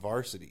not on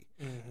varsity,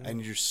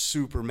 and you're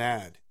super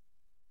mad,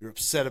 you're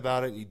upset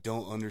about it, and you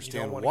don't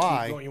understand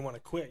why. You want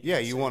to quit. Yeah,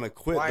 you want to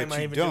quit, why but am I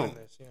you even don't. doing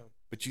this? Yeah.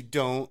 But you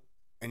don't,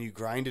 and you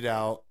grind it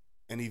out,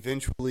 and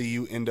eventually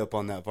you end up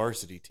on that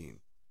varsity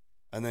team,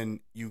 and then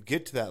you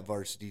get to that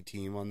varsity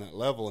team on that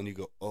level, and you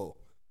go, oh,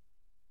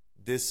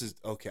 this is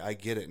okay. I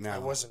get it now. I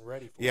wasn't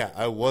ready for it. Yeah,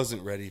 I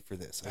wasn't ready for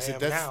this. I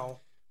said, am now.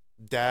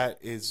 That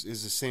is the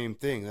same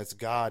thing. That's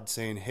God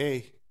saying,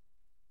 hey,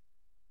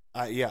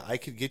 I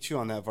could get you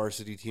on that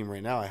varsity team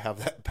right now. I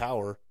have that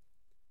power,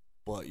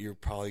 but you're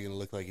probably going to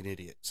look like an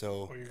idiot.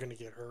 So, or you're going to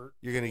get hurt.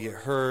 You're going to get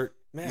hurt.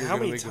 Man, how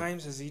many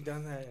times has he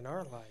done that in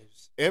our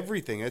lives?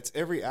 Everything. It's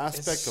every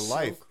aspect of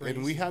life. So crazy.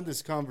 And we had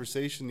this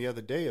conversation the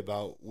other day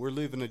about we're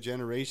living a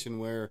generation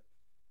where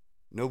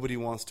nobody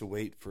wants to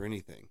wait for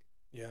anything.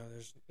 Yeah,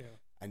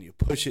 and you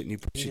push it and you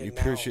push it and you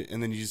push it,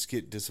 and then you just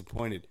get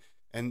disappointed.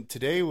 And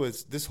today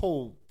was this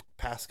whole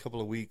past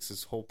couple of weeks,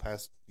 this whole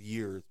past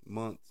year,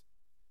 month,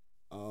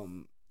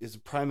 is a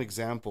prime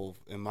example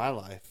in my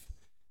life.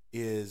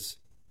 Is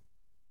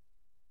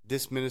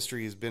this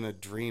ministry has been a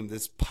dream.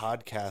 This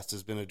podcast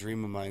has been a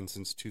dream of mine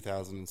since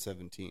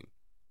 2017.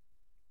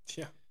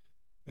 Yeah,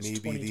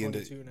 it's maybe the end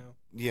of now.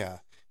 Yeah,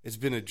 it's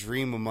been a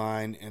dream of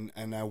mine,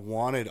 and I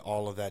wanted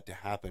all of that to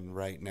happen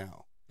right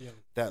now. Yeah,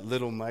 that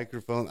little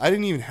microphone. I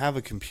didn't even have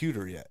a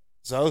computer yet,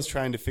 so I was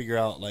trying to figure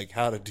out like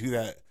how to do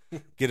that.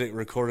 Get it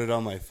recorded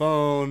on my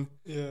phone.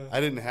 Yeah. I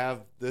didn't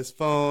have this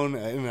phone,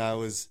 and I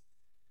was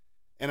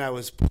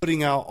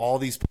putting out all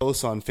these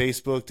posts on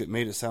Facebook that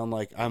made it sound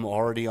like I'm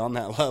already on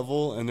that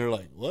level, and they're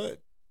like,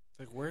 "What?"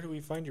 Like, where do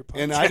we find your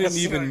podcast? And I didn't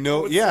even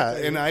know. Yeah,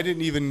 and I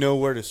didn't even know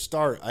where to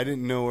start. I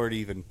didn't know where to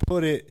even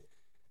put it.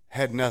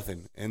 Had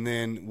nothing. And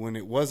then when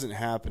it wasn't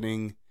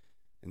happening,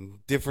 and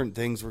different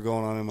things were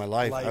going on in my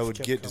life I would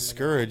get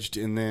discouraged,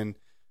 and then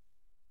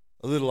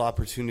a little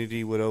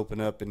opportunity would open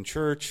up in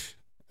church.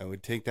 I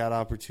would take that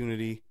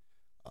opportunity.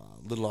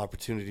 Little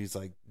opportunities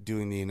like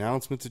doing the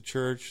announcements at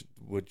church,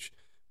 which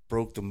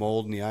broke the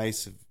mold and the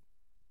ice of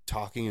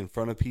talking in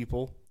front of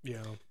people.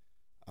 Yeah.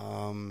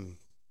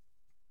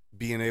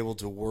 Being able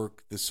to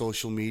work the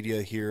social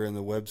media here and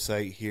the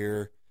website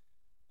here,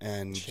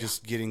 and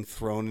just getting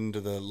thrown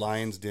into the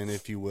lion's den,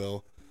 if you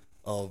will,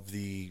 of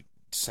the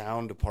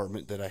sound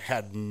department that I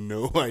had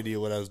no idea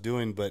what I was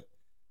doing, but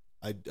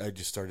I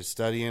just started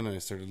studying and I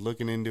started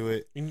looking into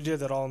it. And you did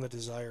that all in the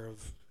desire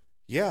of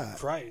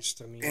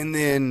Christ. I mean, and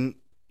then,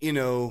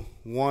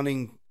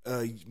 wanting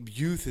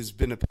youth has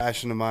been a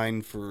passion of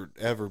mine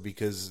forever,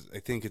 because I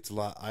think it's a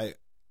lot.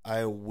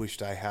 I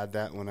wished I had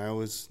that when I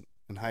was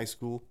in high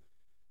school,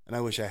 and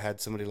I wish I had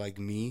somebody like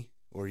me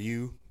or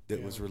you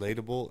that was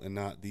relatable, and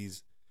not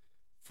these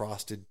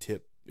frosted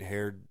tip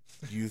haired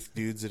youth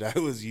dudes that I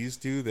was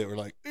used to that were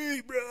like,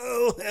 "Hey,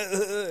 bro,"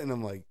 and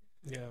I'm like,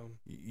 yeah,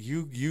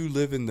 you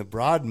live in the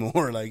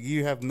Broadmoor, like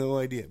you have no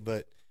idea.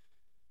 But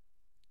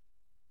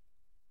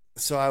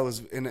so I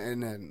was,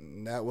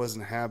 and that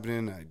wasn't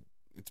happening.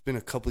 It's been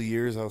a couple of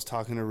years. I was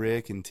talking to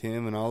Rick and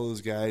Tim and all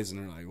those guys, and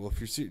they're like, "Well, if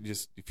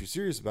you're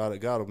serious about it,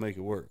 God will make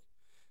it work."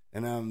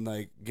 And I'm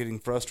like getting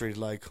frustrated,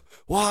 like,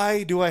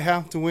 why do I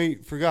have to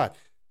wait for God?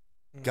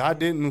 Mm-hmm. God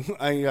didn't.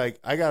 I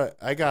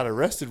got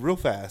arrested real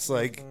fast,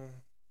 like,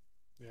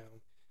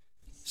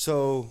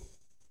 So,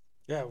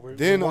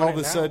 then all of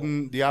a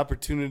sudden, the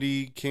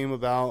opportunity came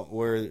about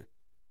where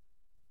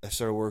I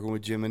started working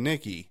with Jim and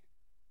Nikki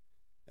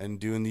and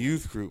doing the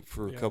youth group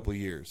for a couple of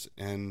years,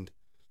 and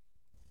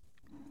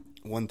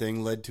one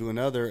thing led to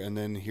another, and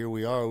then here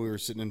we are. We were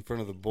sitting in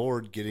front of the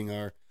board getting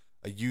a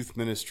youth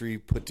ministry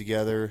put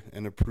together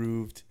and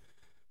approved.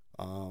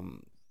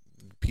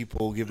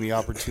 People give me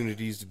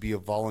opportunities to be a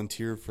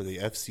volunteer for the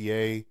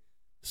FCA,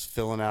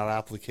 filling out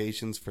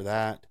applications for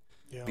that,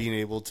 being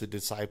able to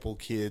disciple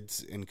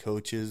kids and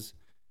coaches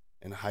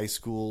in high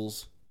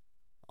schools,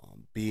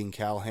 being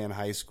Callahan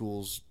High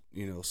School's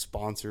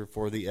sponsor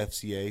for the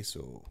FCA,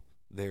 so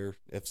their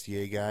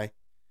FCA guy.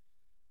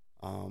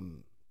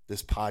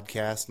 This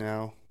podcast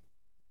now.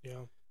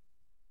 Yeah.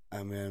 I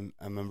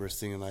remember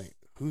singing like,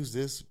 "Who's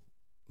this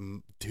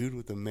dude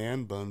with a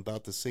man bun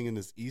about to sing in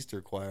this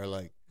Easter choir?"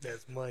 Like,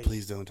 that's Mike.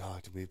 Please don't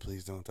talk to me.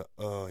 Please don't talk.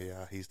 Oh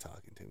yeah, he's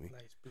talking to me.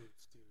 Nice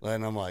boots, dude.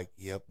 And I'm like,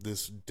 yep,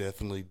 this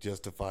definitely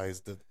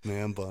justifies the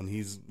man bun.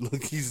 He's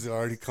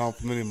already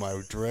complimenting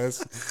my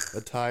dress,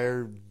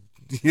 attire.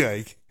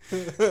 Yeah,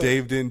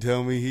 Dave didn't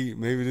tell me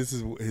maybe this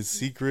is his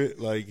secret.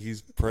 Like,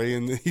 he's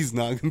praying that he's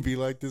not gonna be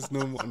like this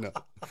no more. No.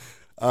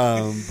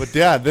 But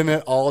yeah, then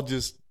it all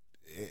just.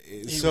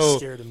 He was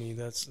scared of me.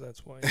 That's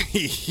why.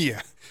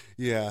 Yeah.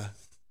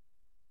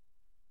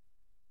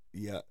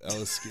 I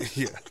was scared.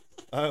 Yeah.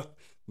 Oh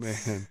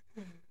man.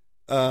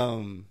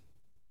 I'm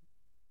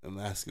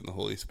asking the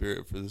Holy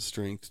Spirit for the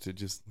strength to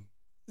just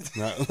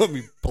not let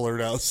me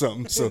blurt out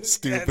something so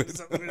stupid.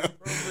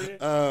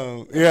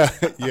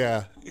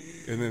 Yeah.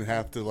 And then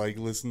have to like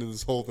listen to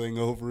this whole thing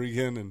over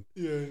again and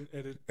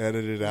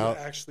edit it out.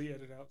 Actually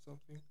edit out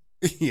something.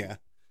 Yeah.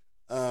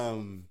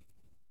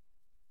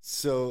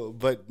 So,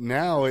 but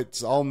now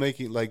it's all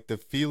making like the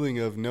feeling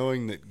of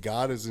knowing that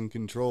God is in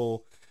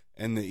control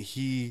and that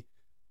He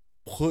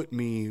put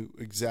me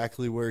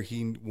exactly where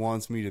He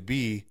wants me to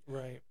be.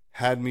 Right.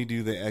 Had me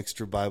do the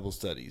extra Bible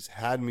studies.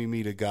 Had me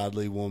meet a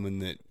godly woman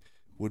that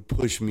would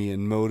push me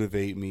and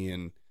motivate me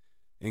and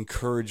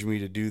encourage me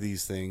to do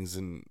these things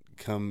and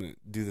come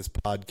do this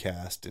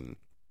podcast. And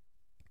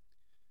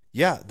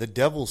yeah, the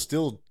devil's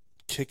still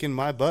kicking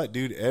my butt,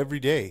 dude,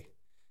 every day.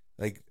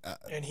 Like,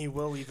 and he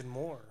will even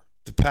more.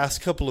 The past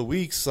couple of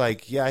weeks,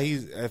 like,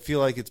 I feel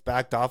like it's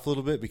backed off a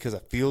little bit because I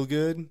feel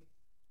good.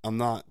 I'm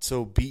not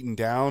so beaten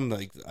down.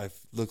 Like, I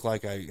look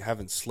like I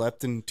haven't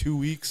slept in 2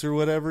 weeks or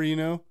whatever,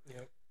 Yep.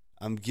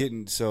 I'm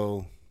getting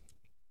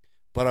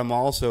but I'm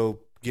also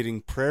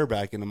getting prayer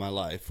back into my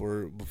life,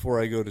 or before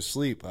I go to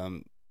sleep,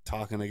 I'm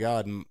talking to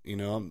God, and,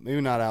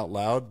 maybe not out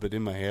loud, but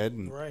in my head,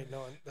 and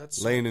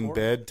that's laying in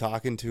bed,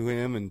 talking to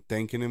Him and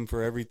thanking Him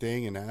for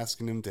everything and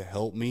asking Him to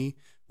help me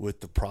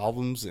with the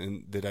problems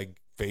and that I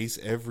face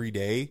every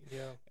day,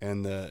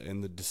 and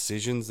the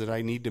decisions that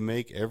I need to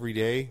make every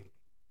day.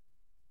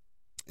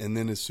 And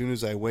then as soon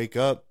as I wake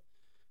up,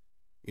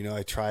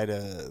 I try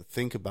to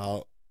think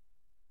about,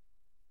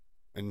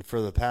 and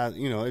for the past,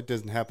 it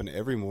doesn't happen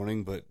every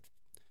morning, but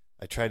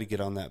I try to get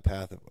on that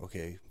path of,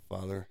 okay,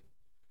 Father,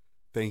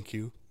 thank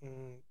you.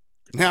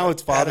 Now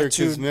it's Father,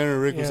 because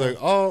Rick was like,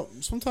 oh,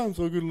 sometimes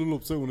I get a little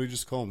upset when they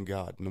just call Him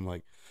God. And I'm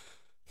like,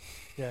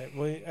 yeah,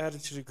 well,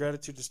 attitude of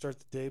gratitude to start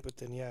the day, but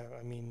then,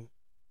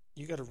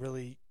 you got to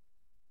really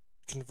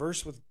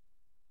converse with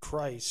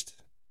Christ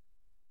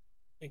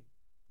and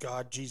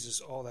God, Jesus,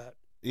 all that.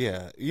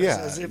 Yeah.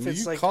 As if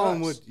it's like call us.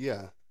 Him with,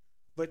 yeah.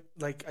 But,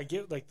 like, I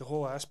get, like, the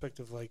whole aspect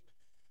of, like,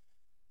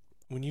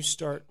 when you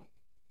start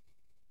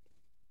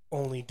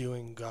only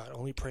doing God,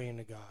 only praying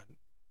to God,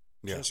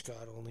 just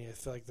God only, I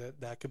feel like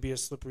that could be a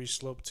slippery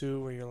slope,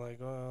 too, where you're like,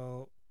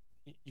 well,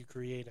 you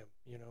create Him,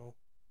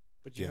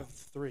 but you have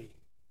three.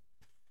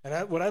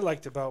 And what I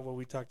liked about what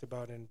we talked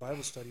about in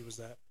Bible study was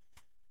that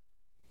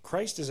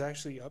Christ is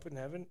actually up in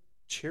heaven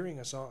cheering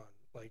us on.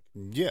 Like,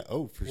 Yeah,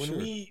 for when sure.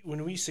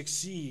 when we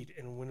succeed,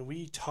 and when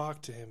we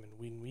talk to him, and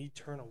when we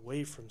turn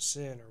away from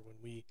sin, or when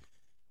we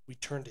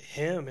turn to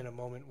him in a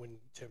moment when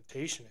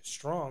temptation is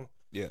strong,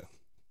 Yeah.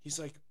 he's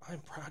like, I'm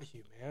proud of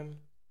you, man.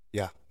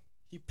 Yeah.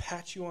 He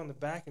pats you on the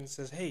back and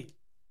says, hey,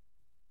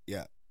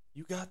 Yeah.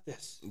 you got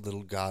this.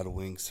 Little God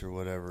winks or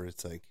whatever.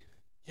 It's like,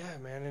 Yeah,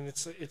 man. And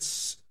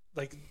it's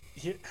like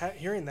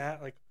hearing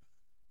that, like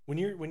when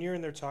you're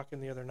in there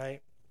talking the other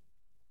night,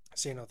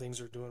 saying how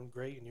things are doing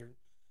great, and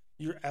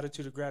your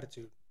attitude of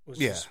gratitude was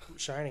just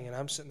shining, and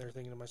I'm sitting there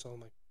thinking to myself,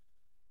 I'm like,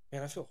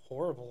 man, I feel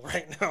horrible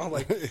right now.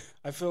 Like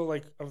I feel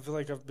like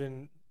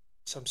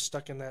I'm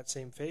stuck in that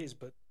same phase.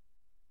 But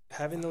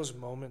having those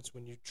moments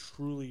when you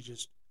truly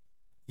just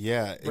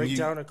break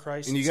down to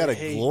Christ, and you got to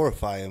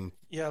glorify him.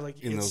 Yeah,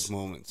 like in those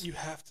moments, you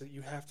have to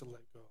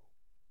let go.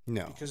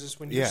 No, because it's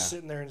when you're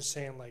sitting there and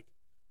saying like,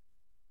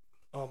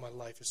 oh, my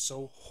life is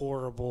so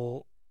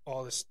horrible,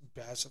 all this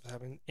bad stuff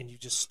happening, and you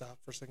just stop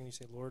for a second and you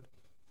say, Lord,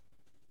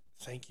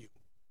 thank you.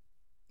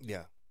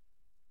 Yeah.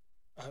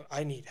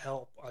 I need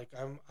help. Like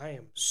I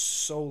am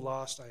so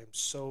lost. I am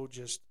so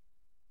just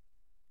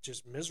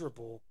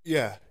miserable.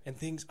 Yeah. And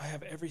I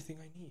have everything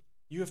I need.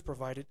 You have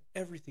provided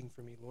everything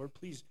for me, Lord.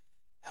 Please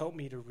help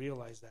me to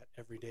realize that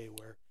every day,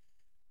 where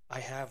I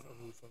have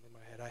a roof over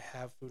my head. I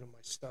have food in my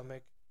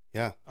stomach.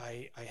 Yeah.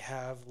 I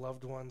have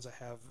loved ones. I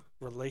have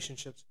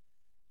relationships,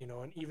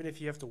 and even if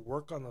you have to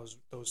work on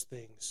those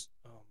things,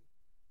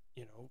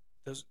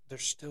 they're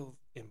still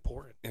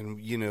important. And,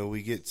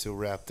 we get so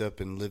wrapped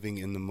up in living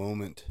in the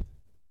moment.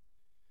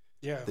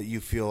 Yeah. That you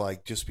feel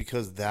like just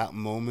because that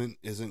moment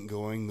isn't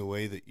going the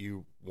way that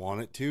you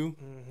want it to,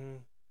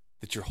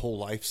 that your whole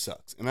life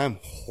sucks. And I'm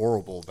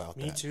horrible about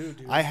that. Me too,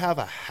 dude. I have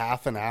a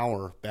half an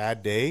hour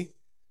bad day,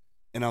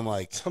 and I'm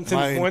like,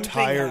 my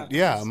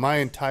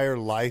entire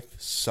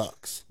life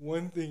sucks.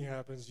 One thing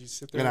happens, you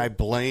sit there, and I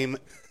blame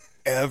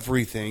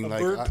everything. A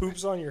bird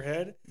poops on your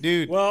head,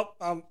 dude. Well,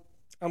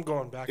 I'm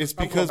going back. It's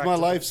because my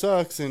life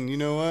sucks, and you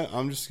know what?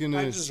 I'm just gonna.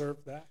 I deserve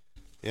that.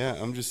 Yeah,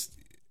 I'm just.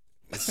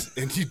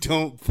 And you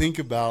don't think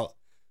about,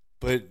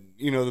 but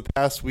the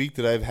past week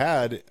that I've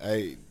had,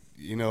 I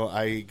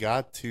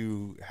got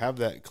to have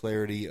that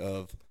clarity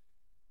of,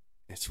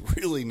 it's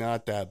really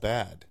not that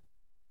bad.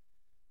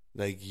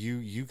 Like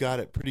you got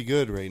it pretty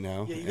good right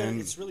now. Yeah,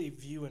 it's really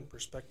view and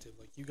perspective.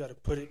 Like you got to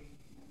put it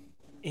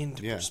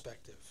into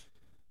perspective,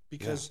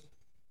 because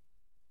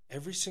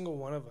every single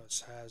one of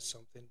us has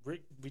something.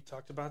 We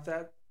talked about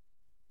that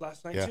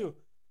last night too.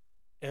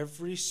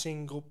 Every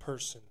single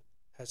person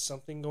has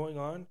something going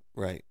on.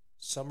 Right.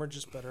 Some are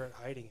just better at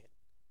hiding it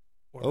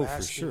or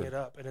masking it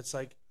up. And it's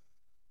like,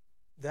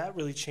 that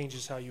really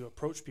changes how you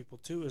approach people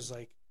too, is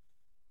like,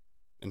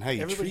 and how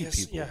you treat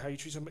people. Yeah, how you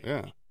treat somebody.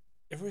 Yeah.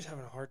 Everybody's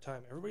having a hard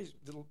time.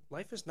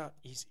 Life is not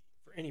easy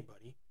for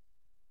anybody.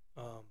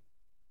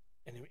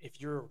 And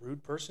if you're a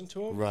rude person to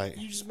them, right,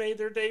 you just made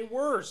their day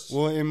worse.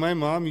 Well, and my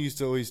mom used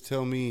to always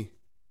tell me,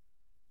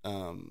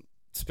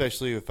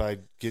 especially if I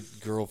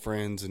get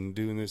girlfriends and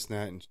doing this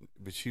and that,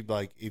 but she'd be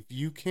like, if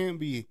you can't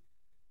be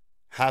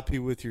happy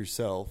with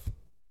yourself,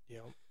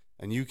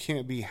 and you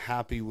can't be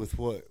happy with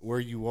where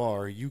you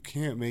are, you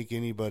can't make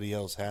anybody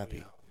else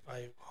happy.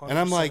 And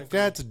I'm like,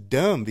 that's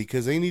dumb,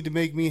 because they need to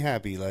make me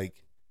happy. Like,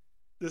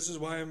 this is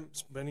why I'm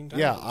spending time.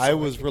 Yeah, I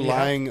was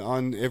relying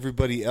on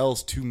everybody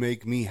else to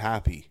make me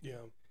happy. Yeah.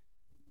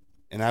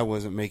 And I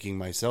wasn't making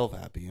myself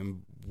happy.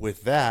 And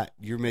with that,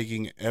 you're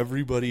making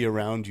everybody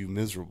around you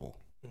miserable.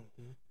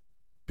 Mm-hmm.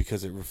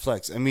 Because it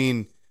reflects. I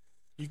mean,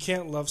 you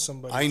can't love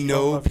somebody. I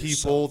know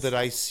people that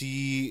I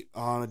see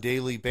on a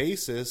daily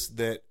basis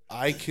that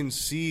I can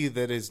see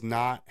that is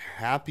not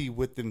happy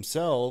with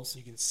themselves.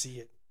 You can see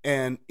it.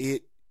 And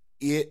it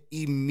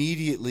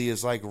immediately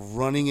is like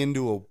running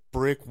into a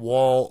brick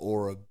wall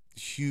or a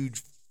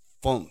huge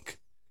funk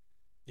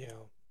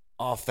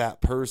off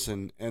that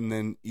person, and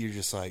then you're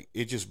just like,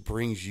 it just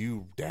brings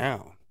you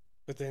down.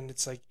 But then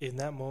it's like, in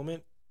that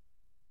moment,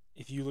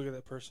 if you look at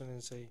that person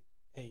and say,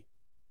 hey,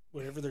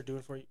 whatever they're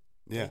doing for you,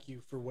 thank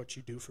you for what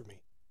you do for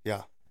me.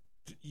 Yeah.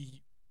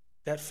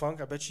 That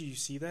funk, I bet you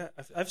see that.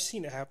 I've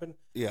seen it happen.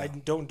 Yeah. I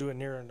don't do it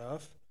near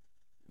enough.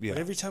 Yeah. But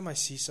every time I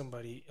see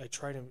somebody, I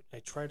try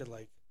to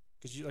like,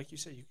 because like you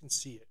said, you can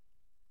see it.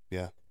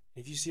 Yeah.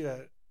 If you see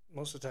that,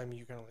 most of the time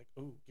you kind of like,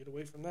 oh, get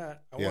away from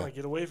that. I want to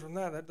get away from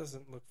that. That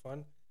doesn't look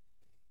fun.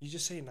 You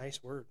just say a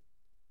nice word.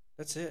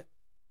 That's it.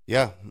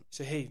 Yeah.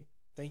 Say, hey,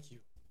 thank you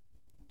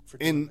for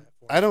doing that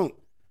for me. I don't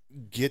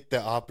get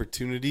the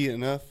opportunity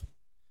enough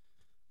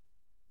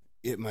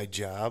at my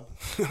job,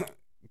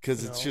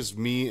 because it's just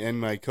me and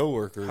my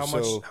coworker.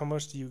 How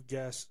much do you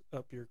gas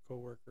up your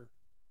coworker?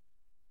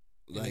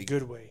 In a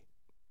good way.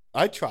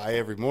 I try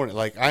every morning.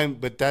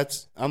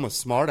 I'm a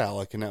smart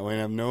aleck in that way,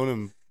 and I've known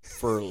him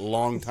for a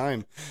long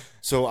time.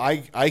 So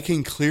I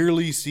can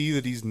clearly see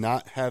that he's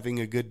not having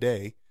a good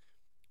day,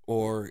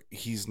 or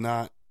he's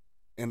not,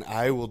 and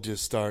I will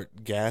just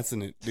start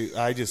gassing it. Dude,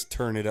 I just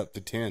turn it up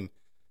to 10.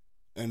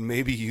 and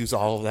maybe use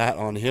all of that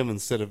on him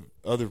instead of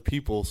other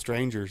people,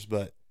 strangers.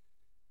 But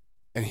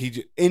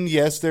and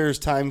yes, there's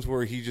times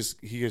where he just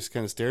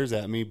kind of stares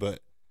at me, but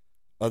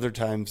other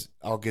times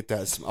I'll get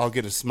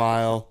a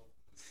smile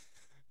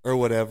or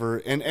whatever,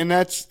 and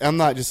that's, I'm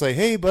not just like,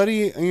 hey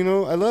buddy,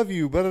 I love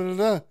you, blah, blah, blah,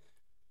 blah.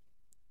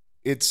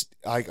 It's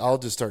like I'll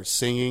just start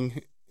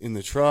singing in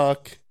the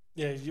truck.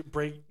 Yeah, you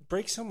break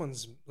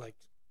someone's like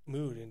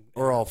mood,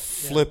 or I'll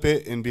flip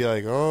it and be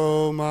like,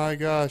 oh my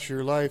gosh,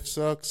 your life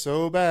sucks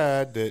so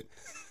bad that,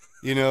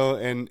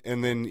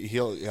 and then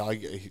he'll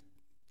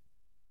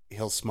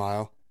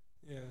smile.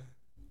 Yeah.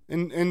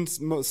 And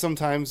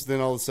sometimes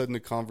then all of a sudden the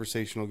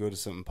conversation will go to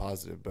something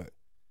positive, but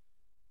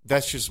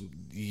that's just,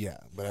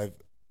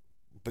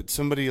 but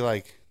somebody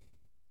like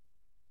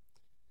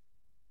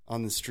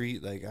on the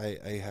street, like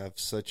I have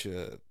such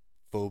a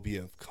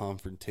phobia of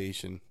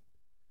confrontation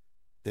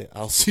that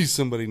I'll see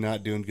somebody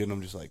not doing good and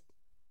I'm just like,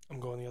 I'm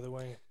going the other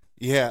way.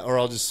 Yeah, or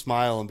I'll just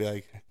smile and be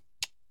like,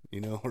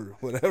 or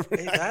whatever.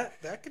 Hey,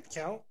 that could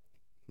count.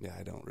 Yeah,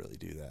 I don't really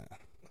do that.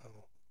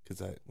 Oh.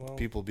 Because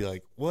people be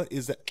like, what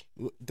is that?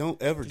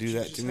 Don't ever do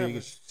that to me.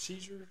 Have a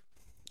seizure?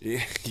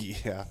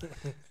 Yeah.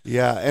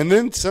 Yeah, and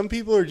then some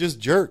people are just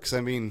jerks.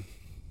 I mean,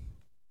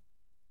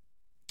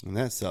 and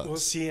that sucks. Well,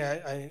 see,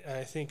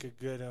 I think a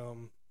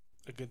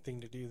good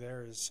thing to do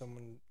there is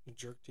someone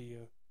jerk to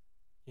you,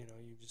 you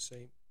just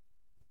say,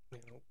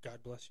 God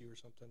bless you or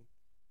something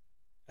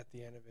at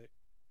the end of it.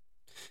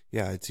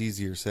 Yeah, it's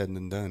easier said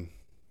than done.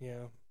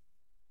 Yeah.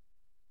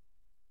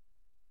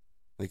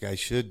 Like I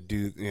should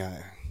do, yeah.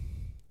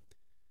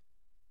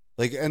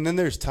 Like, and then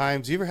there's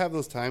times, you ever have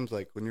those times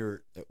like when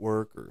you're at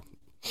work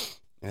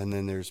and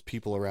then there's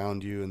people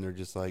around you and they're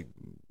just like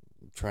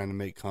trying to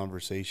make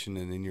conversation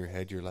and in your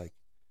head you're like,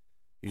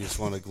 you just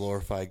want to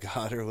glorify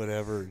God or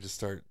whatever, or just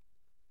start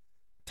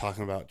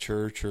talking about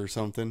church or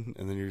something,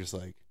 and then you're just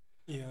like,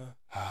 yeah,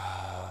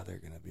 they're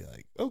gonna be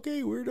like,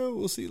 okay, weirdo,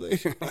 we'll see you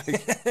later.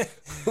 Like,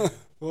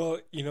 well,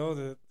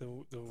 the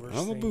worst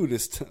I'm a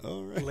Buddhist.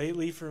 All right.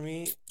 Lately for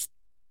me,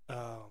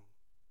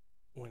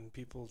 when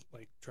people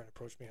like try to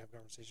approach me and have a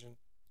conversation,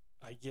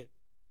 I get,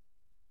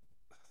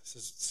 this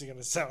is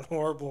gonna sound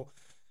horrible,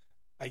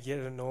 I get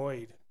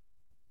annoyed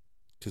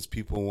because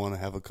people want to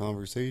have a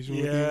conversation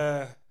with you.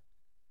 Yeah.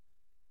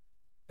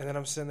 And then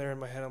I'm sitting there in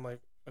my head, I'm like,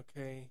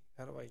 okay,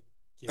 how do I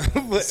get out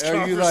of this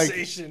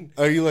conversation?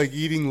 Are you like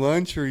eating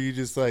lunch, or are you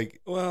just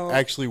like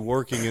actually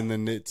working and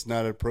then it's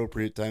not an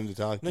appropriate time to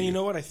talk to you? No, you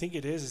know what I think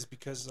it is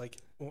because like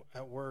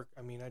at work,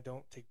 I mean, I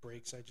don't take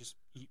breaks. I just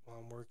eat while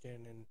I'm working,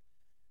 and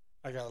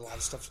I got a lot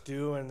of stuff to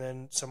do, and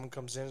then someone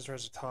comes in and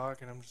starts to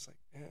talk, and I'm just like,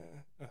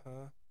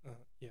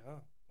 yeah,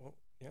 well,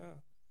 yeah.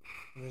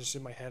 And then just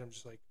in my head, I'm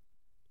just like,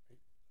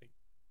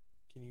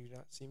 can you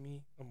not see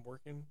me? I'm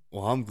working.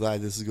 Well, I'm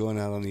glad this is going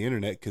out on the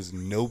internet because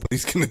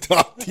nobody's going to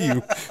talk to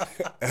you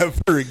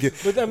ever again.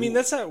 But I mean,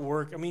 that's at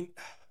work. I mean,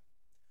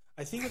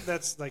 I think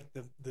that's like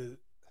the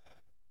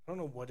I don't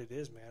know what it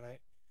is, man.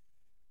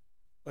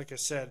 Like I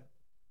said,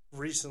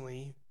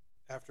 recently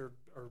after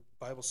our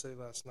Bible study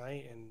last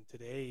night and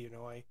today,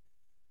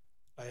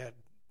 I had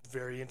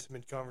very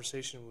intimate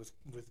conversation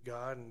with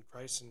God and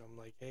Christ, and I'm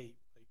like, hey,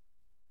 like,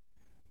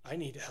 I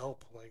need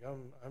help. Like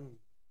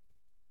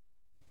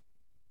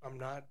I'm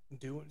not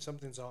doing,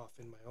 something's off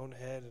in my own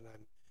head, and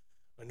I'm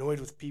annoyed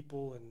with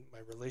people and my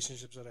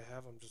relationships that I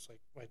have. I'm just like,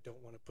 I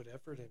don't want to put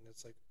effort in.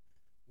 It's like,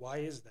 why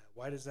is that?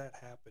 Why does that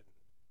happen?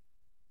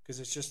 Because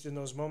it's just in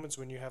those moments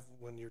when you're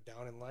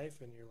down in life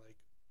and you're like,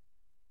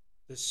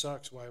 this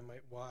sucks. Why?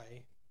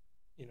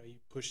 You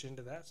push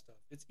into that stuff.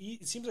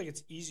 It seems like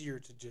it's easier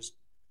to just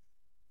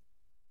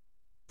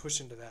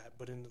push into that,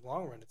 but in the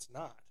long run, it's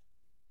not.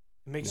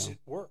 It makes it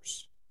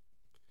worse.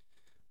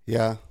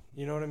 Yeah.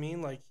 You know what I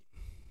mean? Like,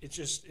 it's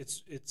just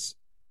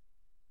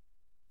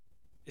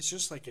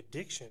like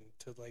addiction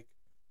to like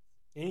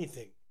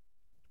anything.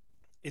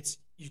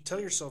 You tell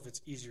yourself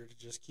it's easier to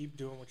just keep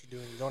doing what you're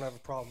doing. You don't have a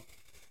problem,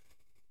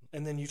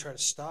 and then you try to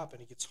stop,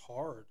 and it gets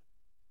hard.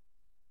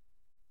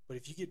 But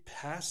if you get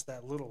past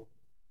that little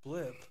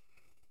blip,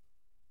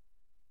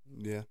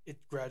 it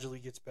gradually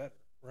gets better,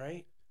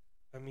 right?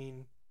 I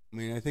mean,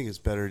 I think it's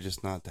better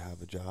just not to have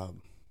a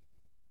job.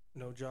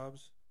 No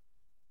jobs.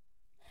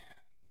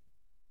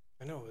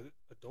 I know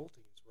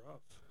adulting is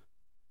rough.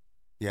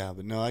 Yeah,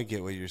 but no, I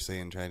get what you're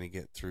saying. Trying to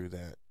get through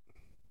that.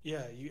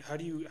 Yeah, how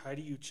do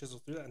you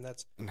chisel through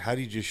that? And how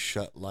do you just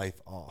shut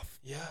life off?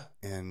 Yeah,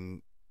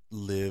 and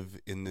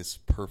live in this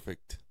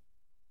perfect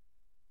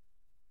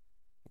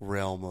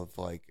realm of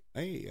like,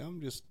 hey, I'm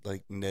just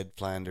like Ned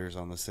Flanders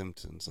on The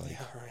Simpsons. Like,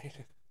 yeah,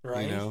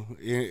 right.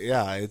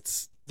 Yeah,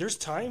 There's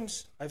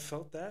times I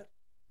felt that.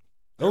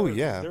 There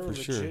were for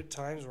sure. Legit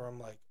times where I'm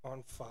like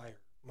on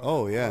fire. My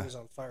heart is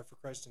on fire for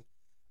Christ, and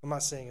I'm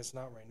not saying it's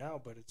not right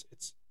now, but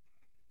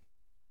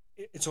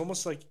it's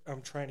almost like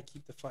I'm trying to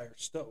keep the fire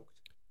stoked.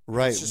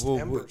 Right. It's just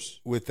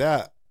embers. With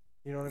that,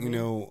 you know what I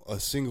mean? A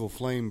single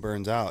flame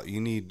burns out.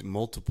 You need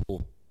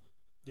multiple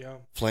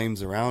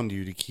flames around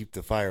you to keep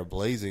the fire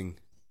blazing.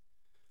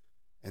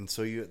 And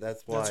so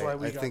that's That's why why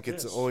we I got think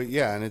it's this. always,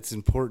 yeah, and it's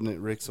important that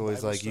Rick's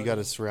always Bible like, you got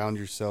to study. surround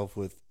yourself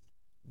with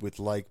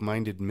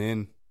like-minded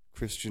men,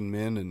 Christian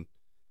men, and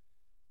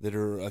that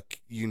are,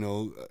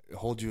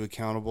 hold you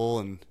accountable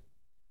and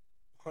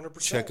 100%.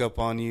 check up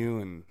on you.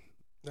 And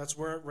That's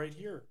where right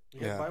here.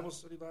 We had Bible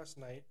study last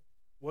night.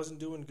 Wasn't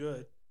doing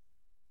good.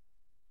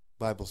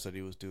 Bible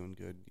study was doing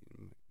good.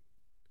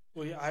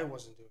 Well, yeah, I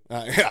wasn't doing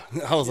Yeah,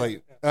 I was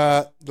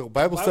the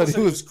Bible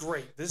study was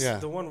great.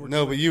 the one we're no,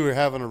 doing. but you were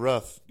having a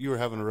rough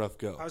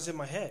go. I was in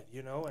my head,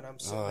 and I'm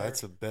sitting Oh, there.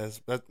 that's the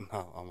best. I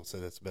almost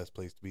said that's the best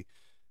place to be.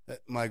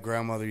 My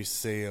grandmother used to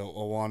say, "A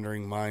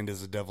wandering mind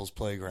is a devil's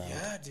playground."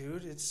 Yeah,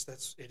 dude, it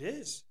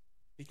is.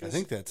 Because I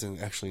think that's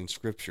actually in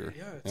Scripture.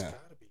 Yeah, it's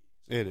gotta be.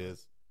 It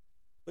is.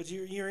 But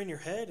you're in your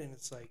head, and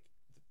it's like,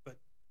 but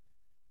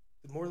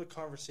the more the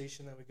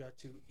conversation that we got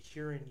to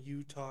hearing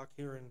you talk,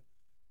 hearing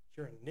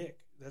Nick,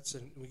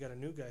 we got a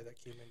new guy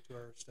that came into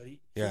our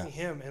study. Yeah.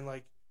 Hearing him and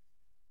I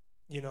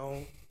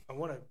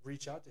want to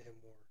reach out to him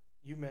more.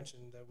 You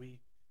mentioned that we.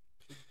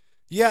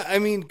 Yeah, I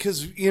mean,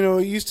 because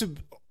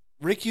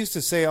Rick used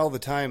to say all the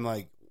time,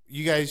 like,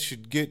 you guys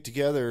should get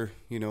together,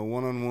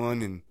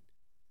 one-on-one and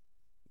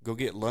go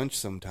get lunch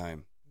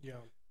sometime. Yeah.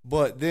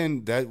 But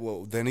then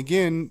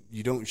again,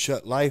 you don't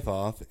shut life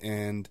off,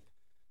 and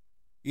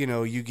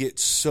you get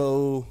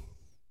so.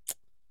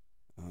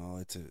 Oh,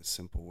 it's a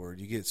simple word.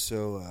 You get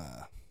so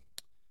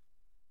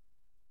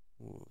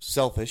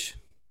selfish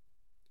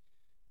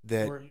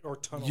that or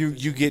tunnel you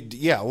vision. get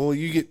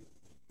you get.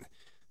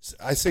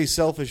 I say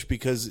selfish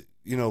because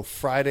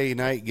Friday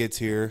night gets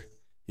here,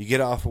 you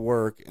get off of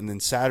work, and then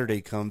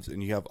Saturday comes,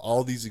 and you have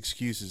all these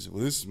excuses.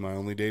 Well, this is my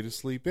only day to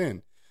sleep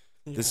in.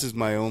 Yeah. This is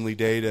my only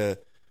day to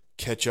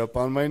catch up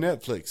on my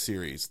Netflix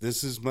series.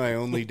 This is my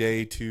only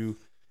day to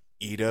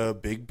eat a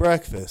big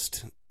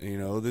breakfast.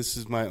 This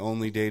is my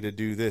only day to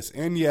do this.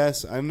 And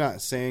yes, I'm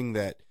not saying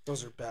that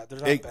those are bad. They're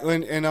not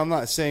bad. And I'm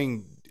not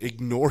saying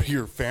ignore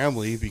your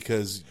family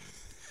because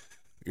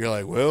you're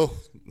like, well,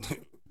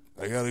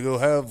 I got to go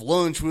have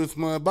lunch with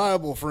my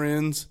Bible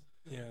friends.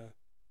 Yeah.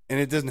 And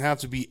it doesn't have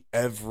to be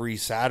every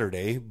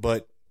Saturday,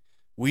 but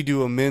we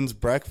do a men's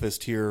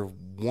breakfast here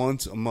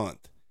once a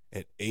month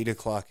at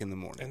 8:00 in the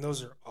morning. And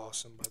those are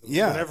awesome, by the way.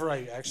 Yeah. Whenever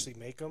I actually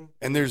make them.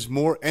 And there's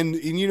more. And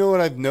you know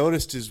what I've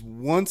noticed is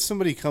once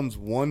somebody comes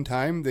one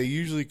time, they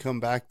usually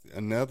come back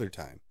another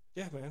time.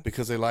 Yeah, man.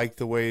 Because they like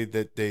the way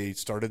that they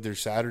started their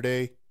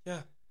Saturday.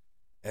 Yeah.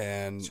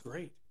 And it's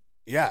great.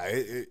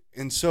 Yeah.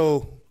 And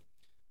so,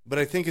 but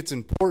I think it's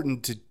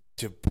important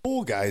to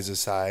pull guys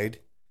aside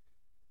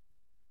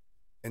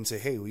and say,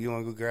 hey, well, you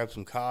want to go grab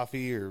some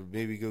coffee or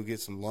maybe go get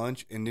some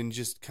lunch, and then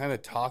just kind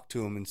of talk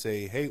to them and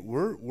say, hey,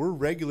 we're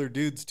regular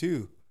dudes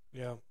too.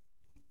 Yeah.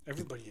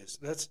 Everybody is.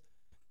 That's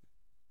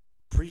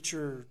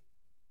preacher,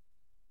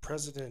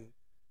 president,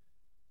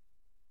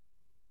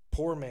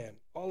 poor man.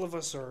 All of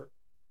us are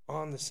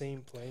on the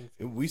same playing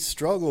field. We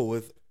struggle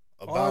with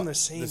about the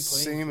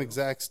same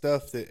exact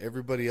stuff that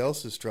everybody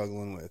else is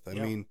struggling with. I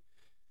mean,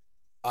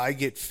 I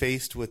get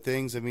faced with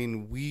things. I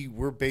mean,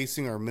 we're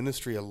basing our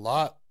ministry a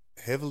lot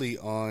heavily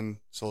on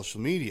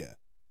social media.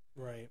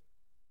 Right.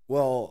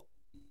 Well,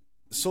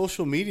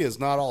 social media is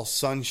not all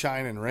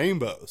sunshine and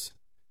rainbows.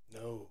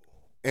 No.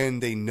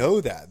 And they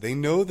know that. They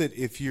know that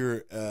if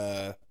you're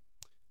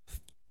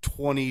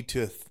 20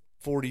 to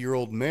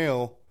 40-year-old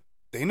male,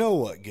 they know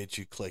what gets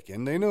you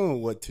clicking. They know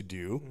what to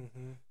do.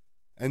 Mm-hmm.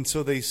 And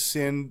so they're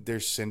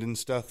sending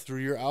stuff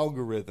through your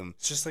algorithm.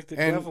 It's just like the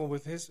devil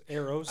with his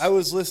arrows. I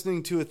was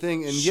listening to a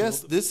thing, and yes,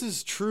 this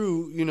is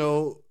true.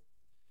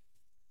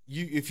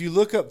 If you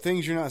look up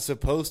things you're not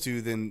supposed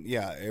to, then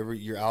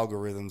your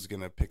algorithm's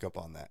gonna pick up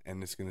on that,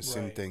 and it's gonna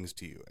send things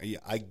to you. Yeah,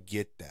 I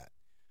get that,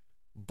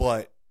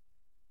 but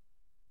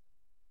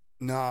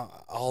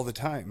not all the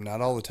time. Not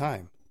all the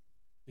time.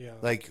 Yeah,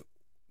 like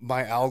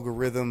my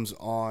algorithms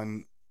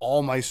on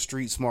all my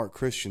street smart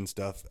Christian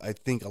stuff, I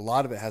think a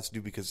lot of it has to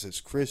do because it's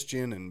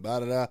Christian and blah,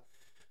 blah, blah.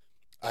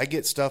 I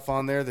get stuff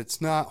on there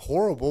that's not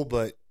horrible,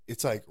 but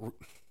it's like,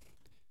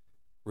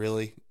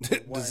 really?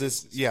 Why is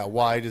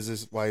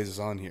this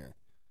on here?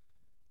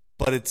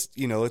 But it's,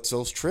 it's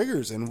those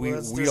triggers, and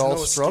we all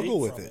struggle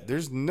with it.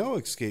 There's no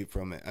escape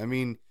from it. I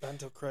mean,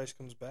 until Christ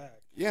comes back.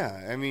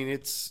 Yeah. I mean,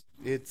 it's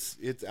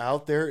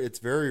out there. It's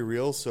very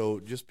real. So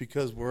just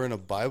because we're in a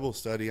Bible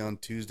study on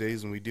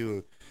Tuesdays and we do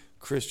a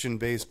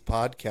Christian-based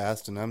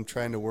podcast, and I'm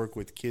trying to work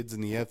with kids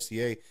in the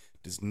FCA,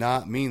 does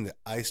not mean that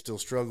I still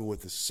struggle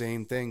with the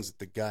same things that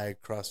the guy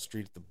across the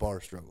street at the bar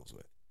struggles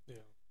with.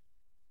 Yeah.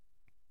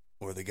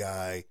 Or the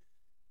guy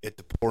at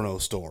the porno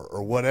store,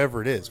 or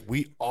whatever it is. Right.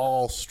 We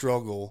all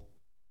struggle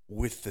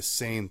with the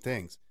same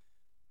things.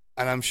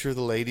 And I'm sure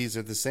the ladies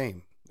are the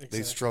same. Exactly.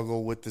 They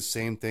struggle with the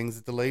same things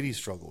that the ladies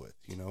struggle with.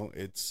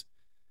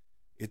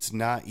 It's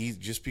not easy.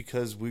 Just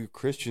because we're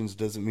Christians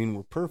doesn't mean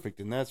we're perfect.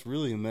 And that's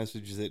really a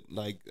message that,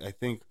 I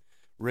think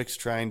Rick's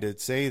trying to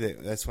say,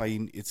 that's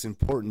why it's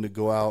important to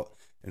go out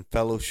and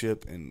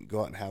fellowship and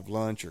go out and have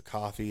lunch or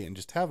coffee and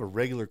just have a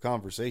regular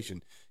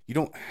conversation. You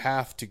don't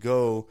have to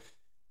go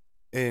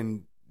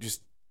and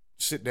just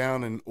sit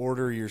down and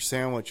order your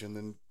sandwich and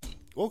then,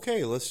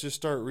 okay, let's just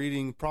start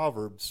reading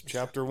Proverbs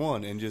chapter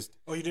 1 and just.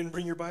 Oh, you didn't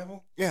bring your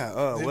Bible?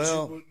 Yeah.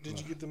 Did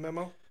you get the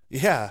memo?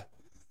 Yeah.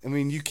 I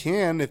mean, you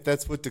can if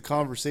that's what the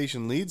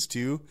conversation leads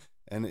to,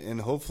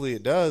 and hopefully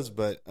it does.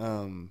 But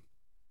are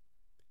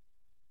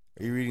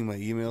you reading my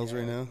emails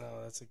right now?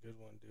 No, that's a good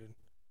one, dude.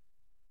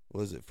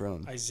 What is it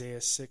from? Isaiah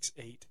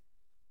 6:8.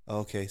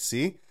 Okay.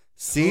 See,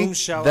 Whom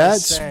shall I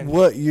that's send,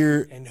 what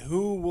your. and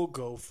who will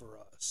go for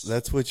us?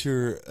 That's what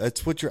your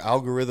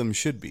algorithm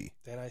should be.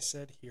 Then I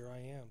said, "Here I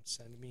am.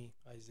 Send me."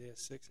 Isaiah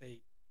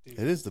 6:8. Dude.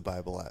 It is the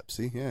Bible app.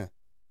 See, yeah.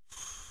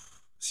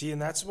 See,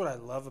 and that's what I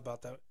love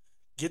about that.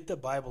 Get the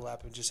Bible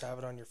app and just have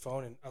it on your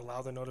phone and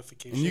allow the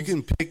notifications. And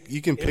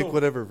you can pick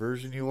whatever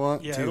version you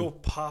want. Yeah, too. It'll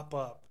pop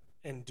up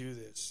and do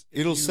this.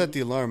 It'll set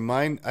the alarm.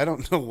 Mine, I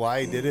don't know why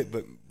I did it,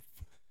 but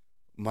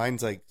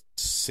mine's like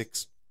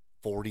 6:49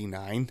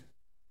 in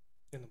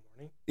the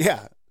morning.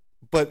 Yeah,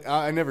 but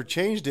I never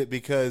changed it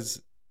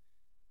because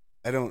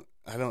I don't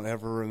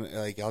ever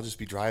like. I'll just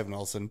be driving,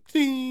 all of a sudden,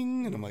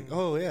 ding, and I'm like,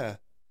 oh yeah.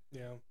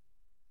 Yeah,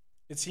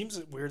 it seems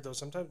weird though.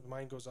 Sometimes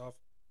mine goes off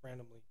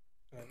randomly,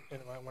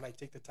 and when I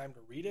take the time to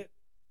read it,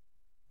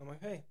 I'm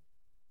like, hey,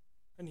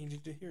 I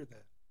needed to hear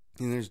that.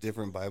 And there's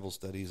different Bible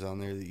studies on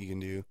there that you can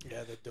do.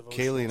 Yeah, the devotionals.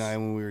 Kaylee and I,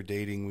 when we were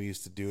dating, we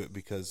used to do it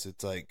because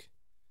it's like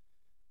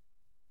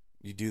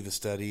you do the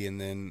study and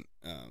then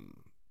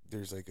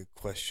there's like a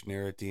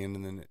questionnaire at the end,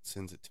 and then it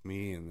sends it to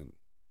me, and then.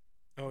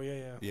 Oh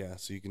yeah. Yeah,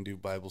 so you can do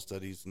Bible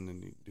studies and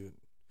then you do it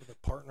with a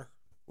partner.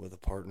 With a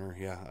partner,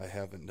 yeah. I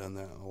haven't done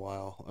that in a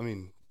while. I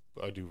mean,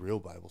 I do real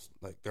Bibles,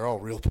 like they're all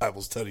real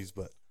Bible studies,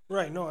 but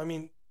right. No, I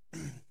mean,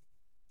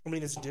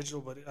 it's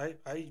digital, but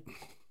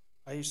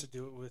I used to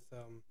do it with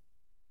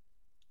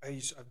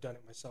I've done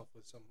it myself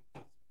with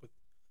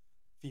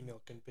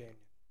female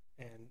companion,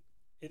 and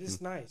it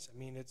is nice. I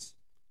mean,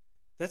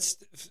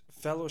 that's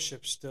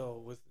fellowship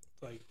still with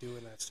like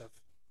doing that stuff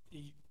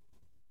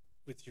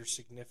with your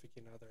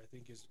significant other. I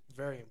think is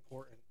very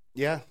important.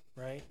 Yeah.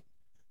 Right.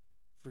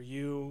 For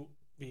you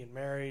being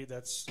married,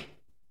 that's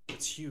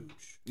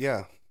huge.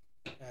 Yeah.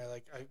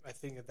 I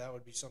think that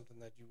would be something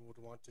that you would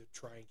want to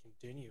try and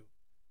continue.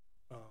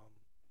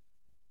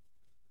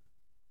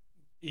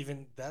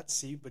 Even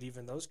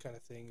those kind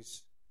of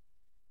things,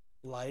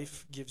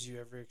 life gives you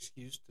every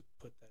excuse to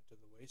put that to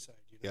the wayside.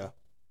 You know?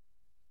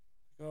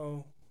 Yeah.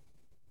 Oh,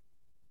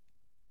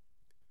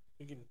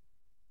 we can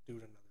do it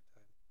another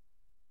time,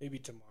 maybe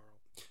tomorrow.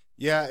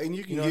 Yeah, and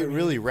you can get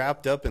really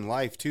wrapped up in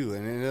life too.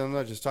 And I'm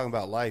not just talking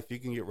about life. You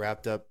can get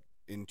wrapped up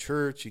in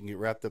church. You can get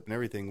wrapped up in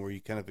everything where you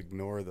kind of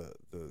ignore the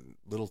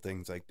little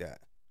things like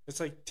that. It's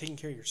like taking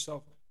care of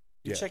yourself.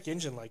 Your check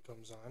engine light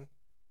comes on.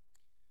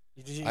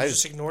 You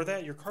just ignore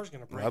that. Your car's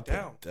going to break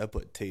down. I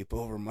put tape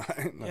over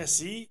mine. Yeah,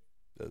 see?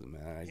 Doesn't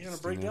matter. You're going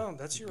to break down.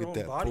 That's your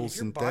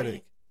own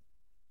body.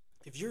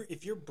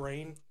 If your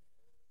brain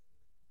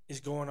is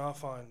going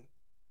off on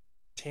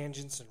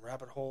tangents and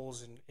rabbit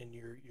holes and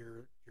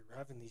you're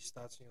having these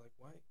thoughts and you're like,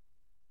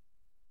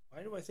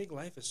 why do I think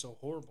life is so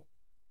horrible?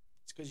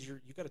 It's because you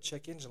got a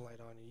check engine light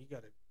on and you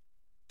got to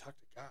talk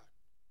to God.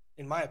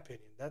 In my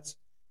opinion, that's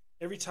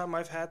every time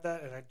I've had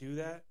that and I do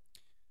that,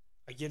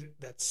 I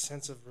get that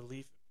sense of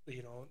relief.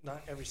 You know,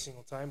 not every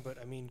single time, but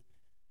I mean,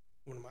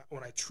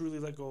 when I truly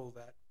let go of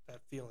that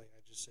feeling,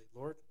 I just say,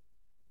 Lord,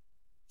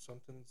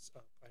 something's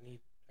up. I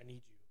need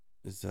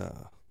you.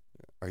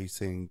 Are you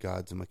saying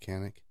God's a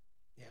mechanic?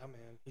 Yeah,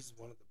 man, he's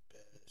one of the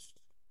best.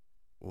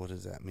 What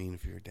does that mean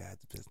for your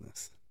dad's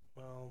business?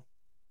 Well,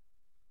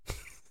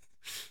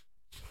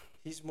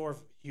 he's more of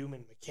a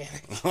human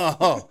mechanic.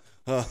 Oh,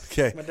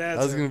 okay. My dad's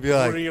I was going to be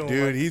like,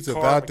 dude, he's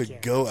about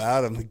mechanic. To go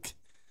out of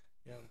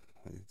Yeah.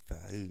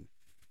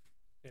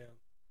 Yeah.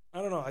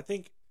 I don't know. I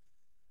think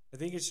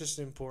it's just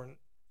important,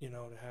 to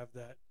have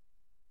that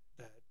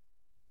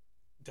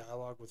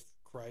dialogue with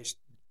Christ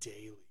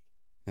daily.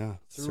 Yeah.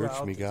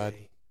 Search me, God,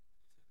 day.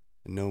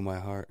 and know my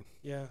heart.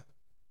 Yeah.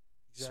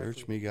 Exactly.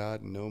 Search me,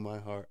 God, and know my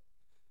heart.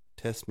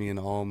 Test me in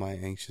all my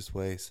anxious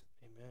ways.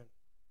 Amen.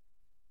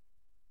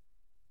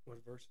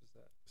 What verse is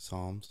that?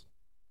 Psalms.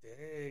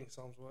 Dang,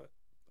 Psalms what?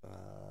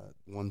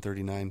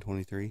 139:23.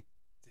 Dang,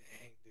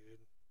 dude.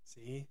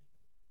 See?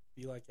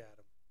 Be like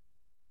Adam.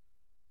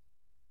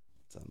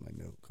 It's on my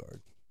note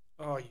card.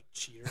 Oh, you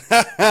cheater.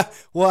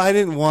 Well, I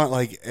didn't want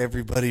like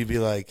everybody to be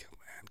like,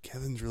 man,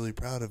 Kevin's really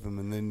proud of him,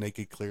 and then they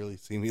could clearly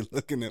see me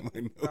looking at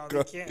my note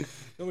card. They can't.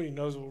 Nobody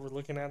knows what we're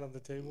looking at on the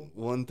table.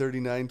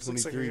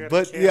 139:23.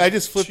 But yeah, I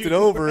just flipped it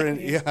over, and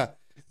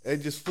I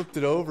just flipped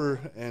it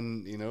over,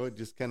 and it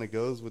just kind of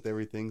goes with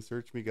everything.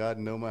 Search me, God,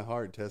 and know my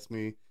heart. Test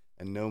me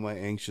and know my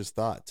anxious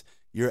thoughts.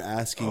 You're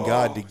asking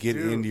God to get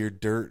into your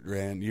dirt,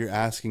 Rand. You're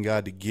asking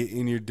God to get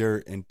in your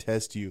dirt and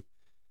test you,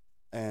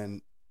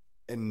 and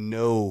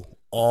know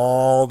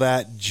all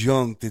that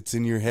junk that's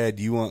in your head.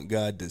 You want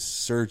God to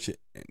search it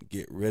and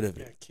get rid of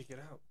it. Yeah, kick it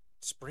out.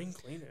 Spring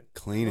clean it.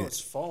 Clean it. It's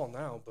fall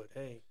now, but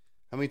hey.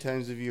 How many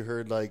times have you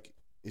heard, like,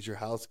 is your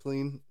house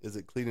clean? Is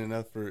it clean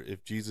enough for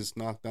if Jesus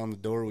knocked on the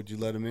door, would you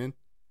let him in?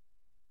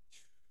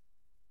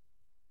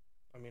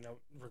 I mean,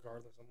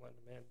 regardless, I'm letting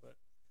him in. But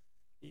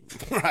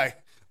Right.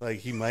 Like,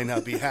 he might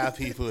not be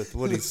happy with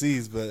what he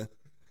sees, but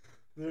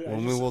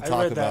we'll I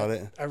talk read about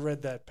that, it. I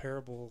read that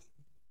parable,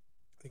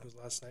 I think it was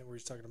last night, where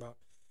he's talking about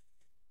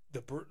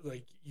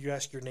like, you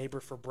ask your neighbor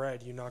for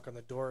bread, you knock on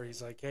the door,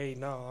 he's like, hey,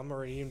 no, I'm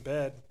already in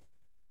bed,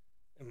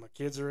 and my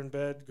kids are in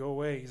bed, go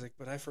away. He's like,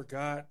 but I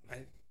forgot,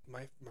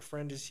 my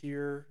friend is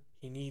here,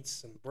 he needs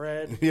some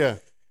bread. Yeah.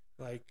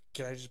 Like,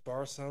 can I just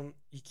borrow some?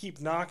 You keep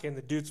knocking,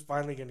 the dude's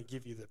finally going to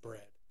give you the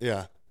bread.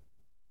 Yeah.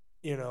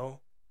 You know?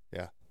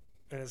 Yeah.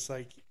 And it's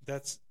like,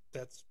 that's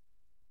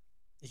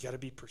you got to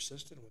be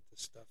persistent with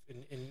this stuff.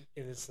 And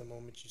it's the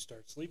moment you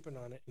start sleeping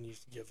on it and you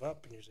give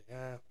up and you say,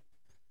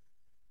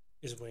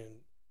 is when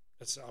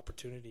it's an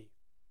opportunity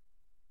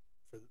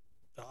for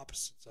the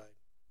opposite side.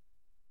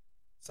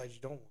 Side you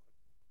don't want.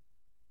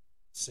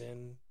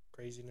 Sin,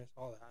 craziness,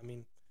 all that. I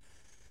mean,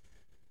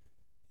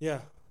 yeah.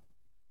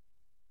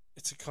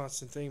 It's a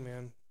constant thing,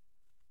 man.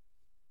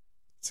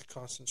 It's a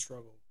constant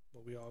struggle.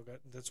 But we all got,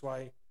 that's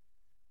why you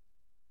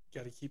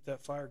got to keep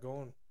that fire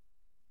going.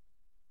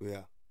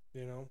 Yeah.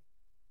 You know?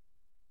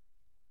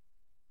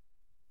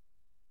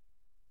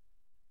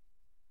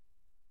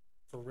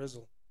 For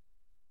Rizzle.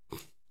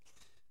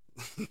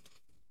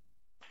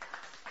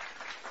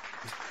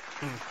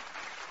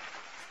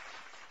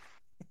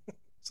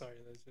 Sorry,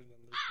 that should have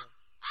done this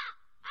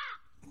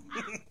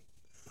one.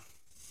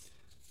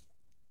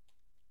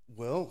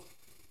 Well,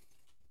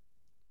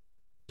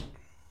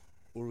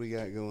 what do we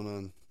got going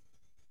on?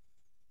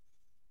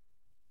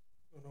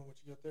 I don't know what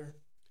you got there.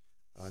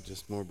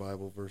 Just more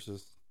Bible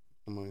verses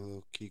on my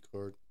little key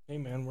card. Hey,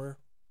 man, we've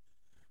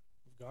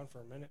gone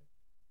for a minute.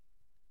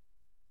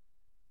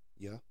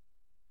 Yeah.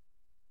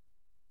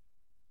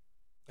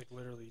 Like,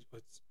 literally,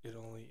 it's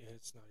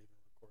not even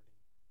recording.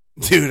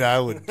 Dude,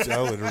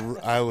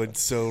 I would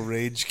so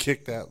rage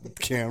kick that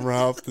camera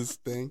off this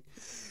thing.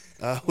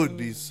 I would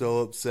be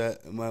so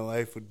upset. My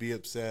wife would be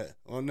upset.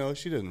 Well, no,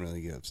 she doesn't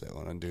really get upset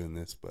when I'm doing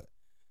this, but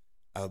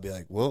I would be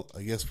like, well,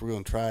 I guess we're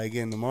going to try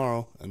again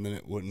tomorrow, and then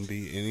it wouldn't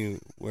be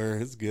anywhere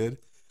as good.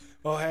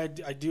 Oh, I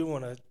do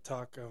want to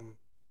talk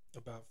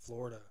about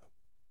Florida.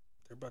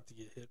 They're about to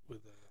get hit with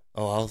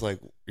Oh, I was like,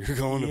 you're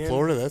going to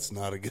Florida? That's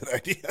not a good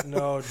idea.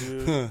 No,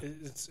 dude.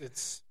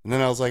 It's. And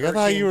then I was like, I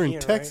thought you were in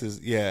Texas.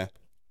 Right?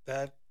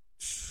 Yeah.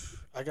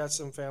 I got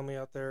some family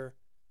out there.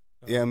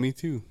 Yeah, me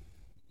too.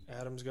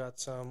 Adam's got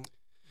some.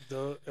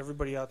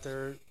 Everybody out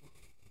there,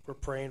 we're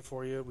praying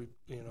for you.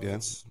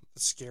 It's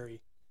scary.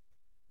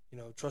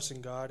 Trust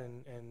in God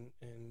and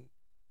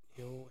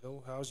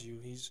He'll house you.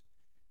 He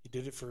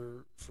did it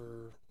for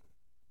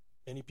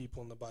many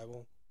people in the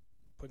Bible.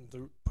 Put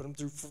them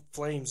through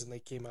flames and they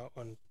came out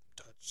untouched.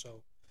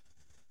 So,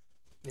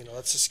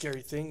 that's a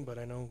scary thing. But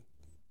I know.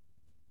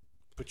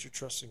 Put your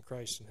trust in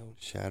Christ and He'll.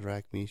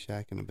 Shadrach,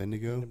 Meshach, and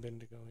Abednego. Yeah.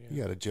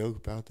 You got a joke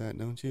about that,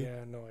 don't you?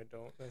 Yeah, no, I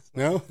don't.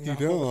 No, you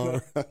don't. All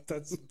right.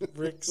 That's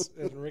Rick's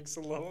and Rick's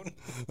alone.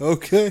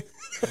 Okay.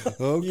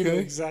 You know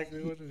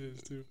exactly what it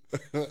is too.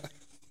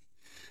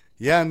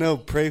 Yeah, no.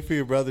 Pray for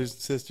your brothers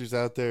and sisters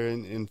out there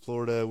in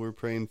Florida. We're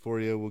praying for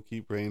you. We'll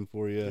keep praying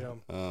for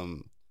you. Yeah.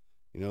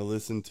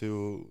 Listen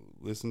to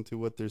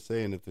what they're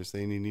saying. If they're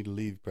saying you need to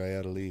leave, probably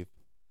ought to leave.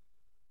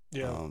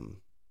 Yeah.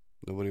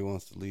 Nobody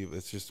wants to leave.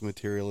 It's just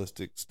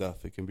materialistic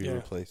stuff. It can be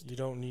replaced. You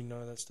don't need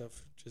none of that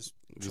stuff. Just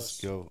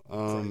go.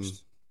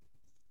 Christ.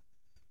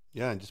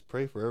 Yeah, and just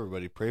pray for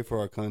everybody. Pray for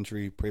our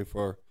country. Pray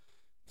for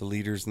the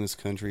leaders in this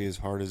country, as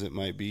hard as it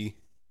might be.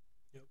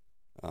 Yep.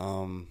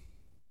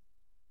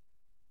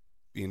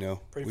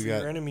 Pray for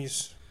your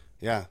enemies.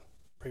 Yeah.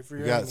 Pray for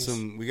your enemies.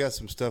 We got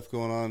some stuff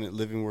going on at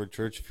Living Word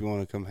Church. If you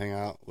want to come hang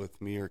out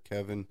with me or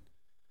Kevin,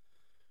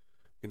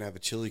 we're gonna have a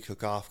chili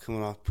cook-off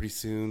coming off pretty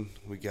soon.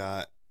 We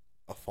got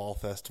a fall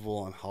festival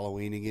on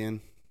Halloween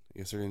again. I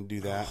guess they're going to do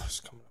that. Oh, it's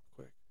coming up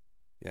quick.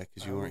 Yeah,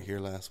 because you weren't here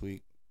last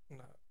week. No.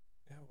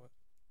 Yeah, what?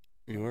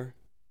 You were?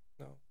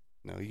 No.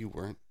 No, you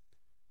weren't.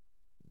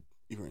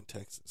 You were in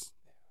Texas.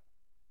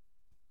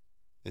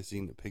 Yeah. I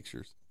seen the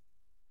pictures.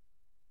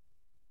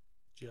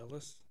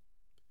 Jealous?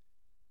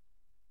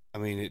 I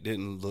mean, it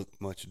didn't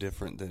look much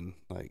different than,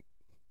 like...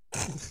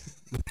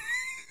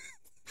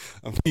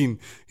 I mean,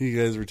 you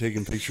guys were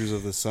taking pictures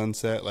of the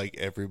sunset like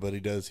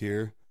everybody does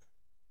here.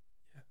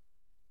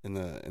 And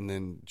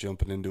then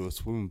jumping into a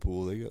swimming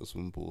pool. They got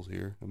swimming pools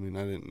here. I mean,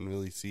 I didn't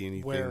really see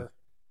anything. Where?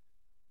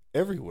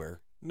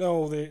 Everywhere.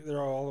 No, they're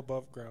all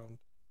above ground.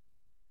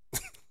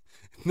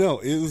 No,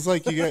 it was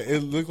like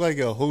it looked like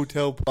a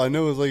hotel. I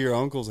know it was like your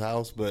uncle's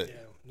house, but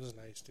yeah, it was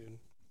nice, dude.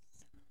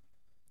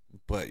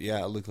 But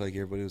yeah, it looked like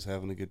everybody was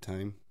having a good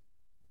time.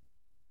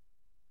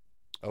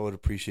 I would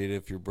appreciate it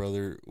if your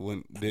brother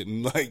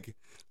didn't like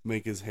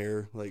make his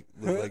hair like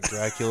look like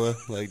Dracula.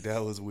 Like,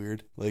 that was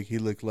weird. Like, he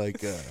looked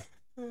like I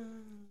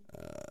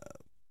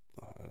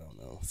don't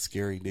know,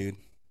 scary dude.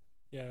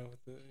 Yeah,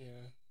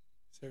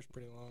 his hair's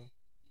pretty long.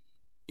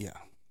 Yeah.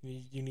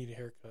 You need a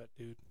haircut,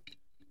 dude.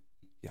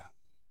 Yeah.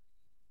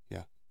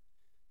 Yeah.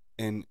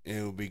 And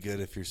it would be good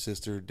if your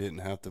sister didn't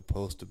have to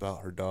post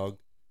about her dog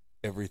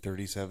every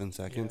 37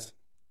 seconds. Yeah,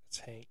 it's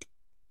Hank.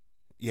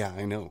 Yeah,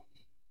 I know.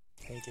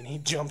 Hank, and he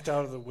jumped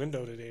out of the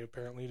window today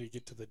apparently to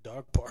get to the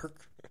dog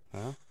park.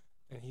 Huh?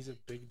 And he's a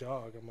big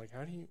dog. I'm like,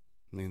 how do you?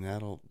 I mean,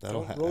 that'll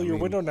Don't roll your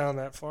window down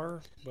that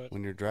far. But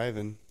when you're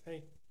driving.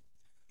 Hey.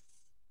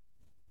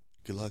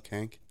 Good luck,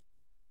 Hank.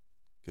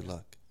 Good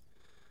luck.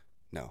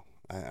 No,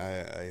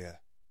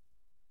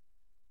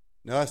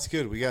 no, that's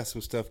good. We got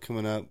some stuff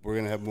coming up. We're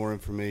gonna have more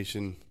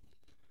information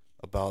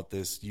about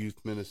this youth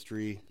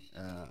ministry.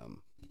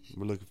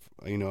 We're looking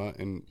for,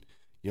 and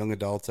young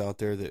adults out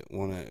there that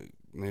want to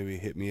maybe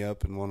hit me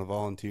up and want to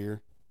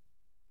volunteer.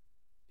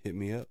 Hit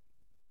me up.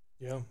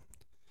 Yeah.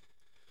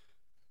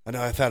 I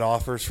know I've had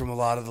offers from a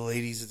lot of the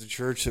ladies at the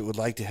church that would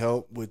like to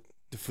help with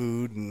the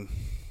food, and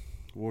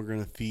we're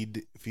gonna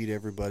feed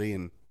everybody,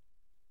 and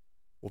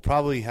we'll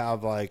probably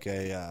have like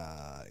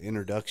a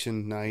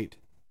introduction night.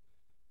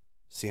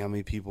 See how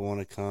many people want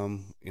to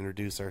come,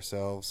 introduce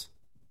ourselves,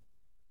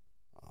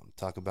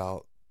 talk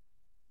about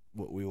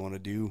what we want to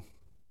do.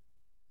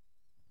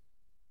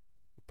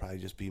 It'll probably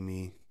just be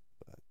me.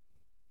 But.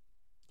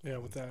 Yeah,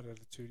 with that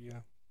attitude, yeah.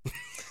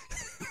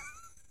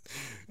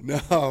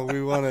 No,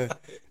 we want to,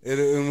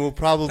 and we'll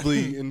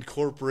probably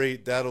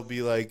incorporate, that'll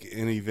be like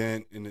an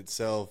event in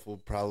itself. We're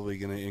probably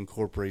going to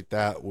incorporate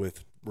that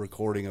with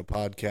recording a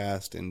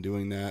podcast and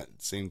doing that at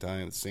the same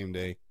time, the same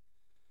day.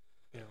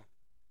 Yeah.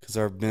 Because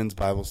our men's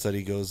Bible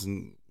study goes,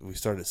 and we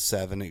start at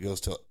 7, it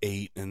goes till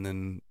 8, and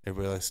then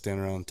everybody likes to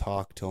stand around and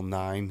talk till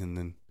 9, and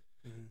then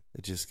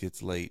it just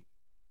gets late.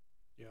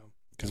 Yeah.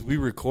 Because we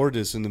record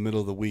this in the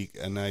middle of the week,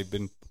 and I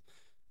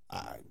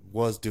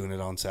was doing it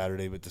on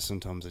Saturday, but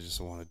sometimes I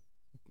just want to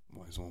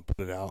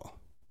put it out.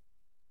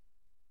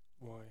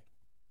 Why?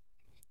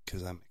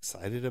 Because I'm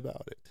excited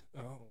about it.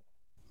 Oh.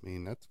 I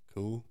mean, that's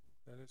cool.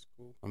 That is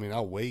cool. I mean,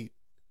 I'll wait.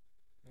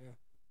 Yeah.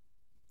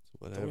 So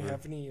whatever. Do we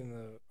have any in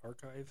the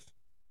archives?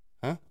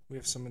 Huh? We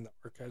have some in the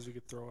archives we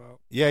could throw out.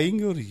 Yeah, you can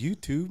go to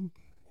YouTube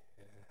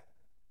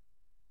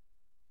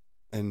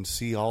and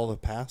see all the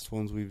past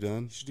ones we've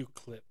done. You should do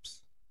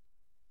clips.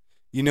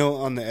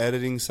 On the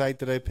editing site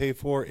that I pay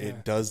for,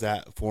 it does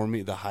that for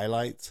me, the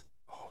highlights.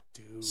 Oh,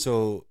 dude.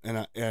 So,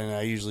 and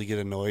I usually get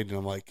annoyed, and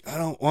I'm like, I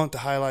don't want the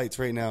highlights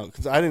right now,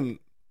 because I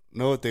didn't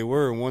know what they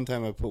were, and one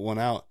time I put one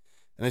out,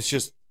 and it's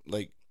just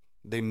like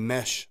they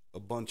mesh a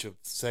bunch of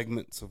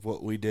segments of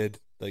what we did.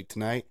 Like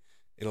tonight,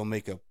 it'll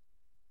make a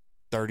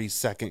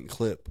 30-second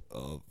clip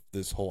of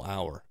this whole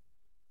hour.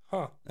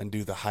 Huh. And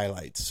do the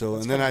highlights. So,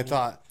 That's and then I neat.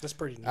 thought, that's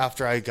pretty neat.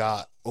 After I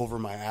got over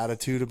my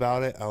attitude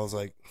about it, I was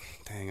like,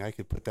 dang, I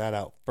could put that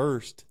out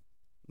first.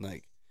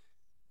 Like,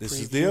 this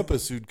is the Preview?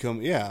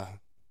 episode yeah.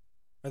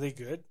 Are they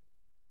good?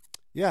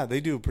 Yeah,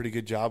 they do a pretty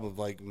good job of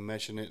like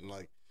meshing it and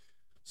like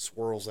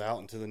swirls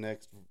out into the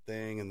next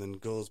thing and then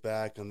goes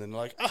back and then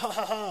like,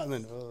 and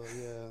then, oh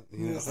yeah.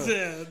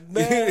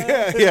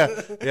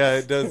 Yeah,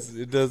 it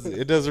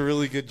does a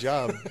really good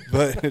job.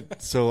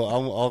 But so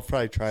I'll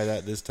probably try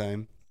that this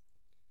time.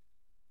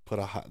 Put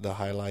the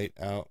highlight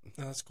out.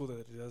 Oh, that's cool that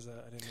it does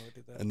that. I didn't know it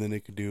did that. And then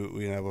it could do it.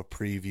 We can have a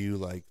preview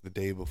like the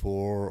day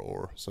before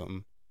or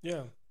something.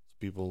 Yeah. So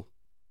people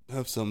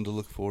have something to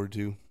look forward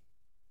to.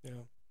 Yeah.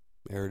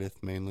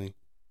 Meredith mainly.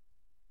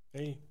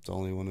 Hey. It's the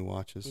only one who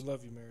watches. We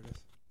love you,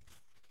 Meredith.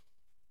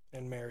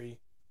 And Mary.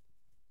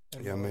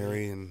 And yeah, Melanie.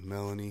 Mary and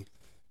Melanie.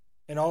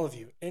 And all of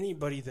you.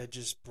 Anybody that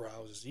just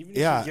browses. Even if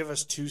you give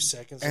us 2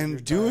 seconds and of your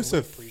do time, us we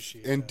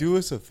appreciate that. do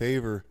us a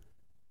favor.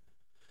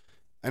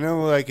 I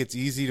know, like, it's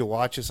easy to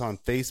watch us on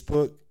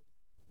Facebook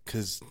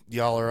because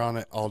y'all are on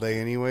it all day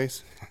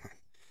anyways.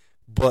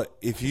 But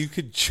if you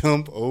could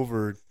jump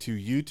over to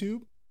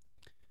YouTube,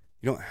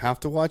 you don't have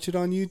to watch it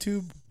on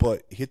YouTube,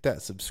 but hit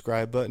that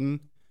subscribe button,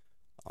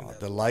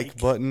 the like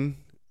button,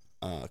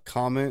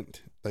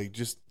 comment, like,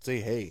 just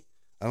say, hey.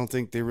 I don't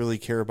think they really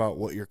care about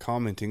what you're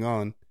commenting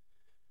on.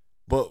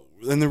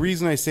 And the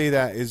reason I say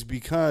that is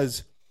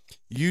because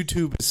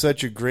YouTube is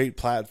such a great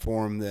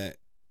platform that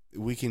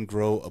we can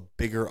grow a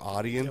bigger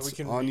audience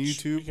on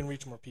YouTube. We can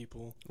reach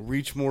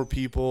more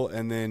people.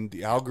 And then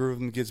the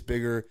algorithm gets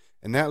bigger,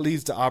 and that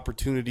leads to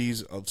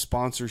opportunities of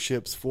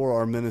sponsorships for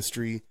our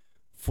ministry,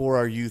 for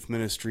our youth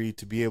ministry,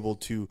 to be able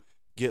to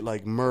get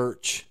like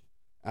merch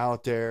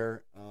out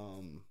there,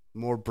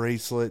 more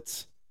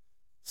bracelets,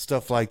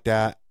 stuff like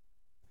that.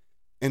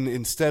 And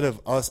instead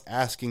of us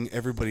asking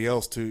everybody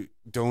else to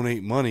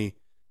donate money,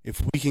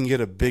 if we can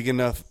get a big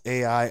enough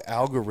AI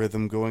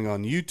algorithm going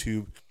on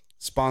YouTube,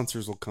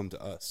 sponsors will come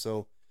to us.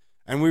 So,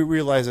 and we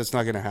realize that's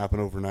not going to happen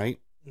overnight.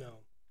 No.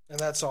 And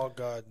that's all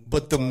God.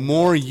 But the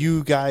more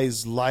you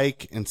guys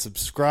like and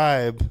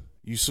subscribe,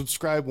 you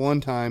subscribe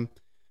one time,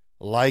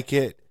 like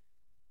it,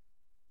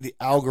 the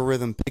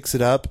algorithm picks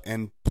it up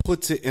and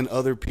puts it in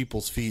other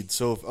people's feeds.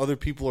 So if other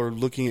people are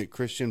looking at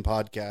Christian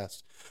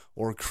podcasts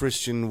or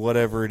Christian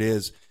whatever it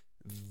is,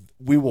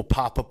 we will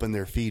pop up in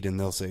their feed and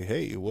they'll say,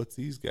 hey, what's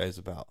these guys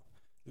about?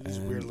 These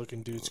weird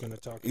looking dudes going to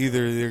talk about.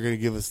 Either they're going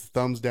to give us the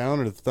thumbs down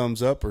or the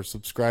thumbs up or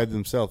subscribe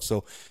themselves.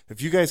 So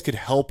if you guys could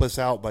help us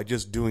out by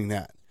just doing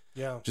that,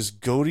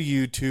 just go to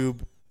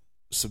YouTube,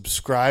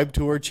 subscribe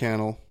to our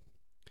channel,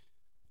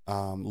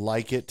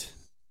 like it,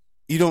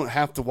 you don't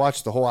have to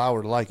watch the whole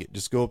hour to like it.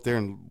 Just go up there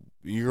and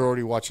you're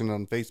already watching it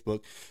on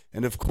Facebook.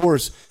 And of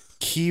course,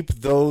 keep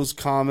those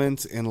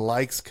comments and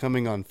likes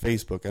coming on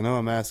Facebook. I know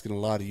I'm asking a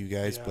lot of you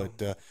guys,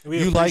 but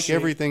you like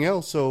everything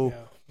else, so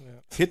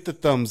hit the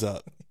thumbs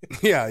up.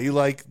 Yeah, you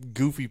like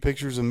goofy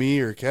pictures of me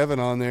or Kevin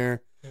on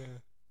there. Yeah.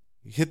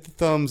 Hit the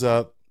thumbs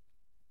up.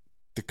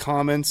 The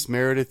comments,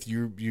 Meredith,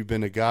 you've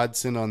been a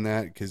godsend on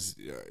that because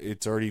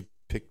it's already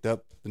picked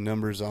up the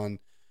numbers on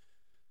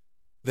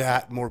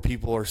that. More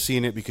people are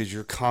seeing it because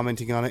you're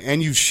commenting on it,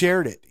 and you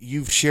shared it.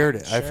 You've shared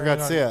it. I forgot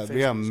to say that.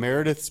 Yeah,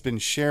 Meredith's been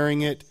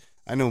sharing it.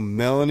 I know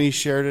Melanie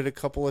shared it a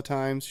couple of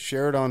times.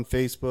 Share it on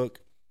Facebook.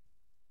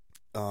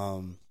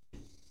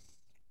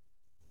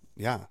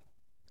 Yeah.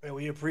 And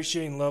we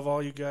appreciate and love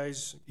all you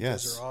guys. You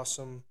yes. guys are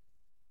awesome.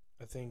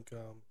 I think,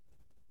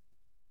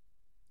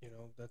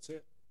 that's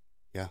it.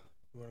 Yeah.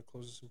 You want to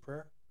close us in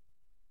prayer?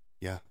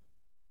 Yeah.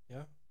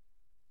 Yeah?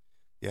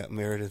 Yeah,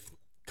 Meredith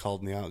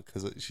called me out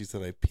because she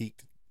said I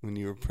peeked when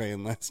you were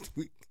praying last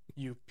week.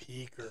 You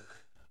peeker.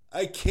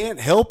 I can't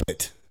help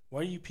it.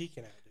 What are you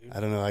peeking at, dude?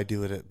 I don't know. I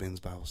do it at Ben's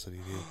Bible study,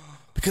 dude.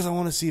 Because I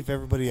want to see if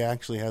everybody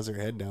actually has their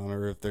head down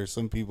or if there's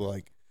some people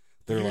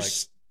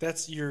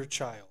that's your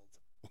child.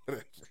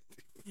 Whatever.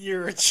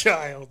 You're a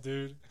child,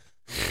 dude.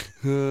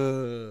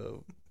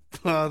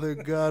 Father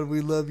God,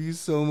 we love you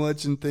so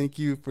much and thank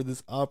you for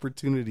this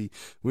opportunity.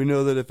 We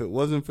know that if it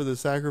wasn't for the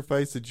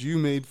sacrifice that you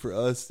made for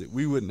us, that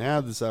we wouldn't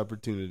have this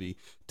opportunity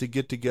to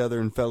get together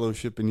and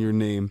fellowship in your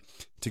name,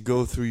 to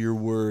go through your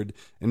word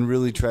and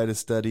really try to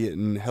study it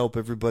and help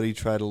everybody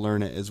try to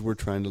learn it as we're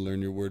trying to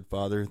learn your word,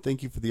 Father.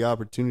 Thank you for the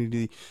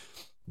opportunities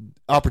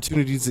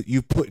that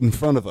you put in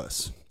front of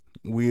us.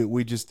 We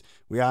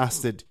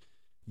ask that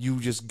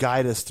you just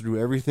guide us through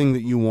everything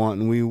that you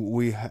want, and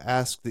we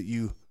ask that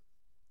you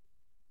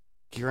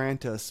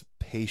grant us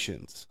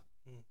patience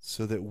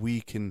so that we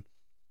can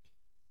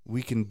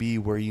be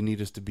where you need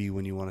us to be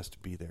when you want us to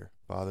be there.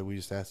 Father, we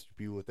just ask you to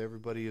be with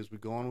everybody as we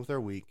go on with our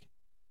week.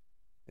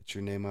 It's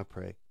your name I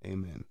pray.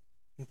 Amen.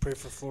 And pray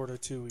for Florida,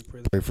 too.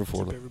 We pray for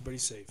Florida. Keep everybody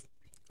safe.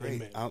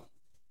 Great. Amen.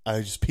 I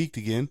just peeked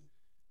again.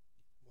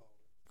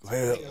 Watch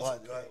this.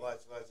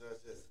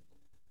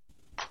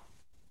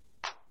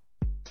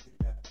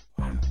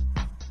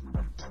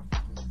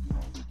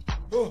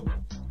 Oh.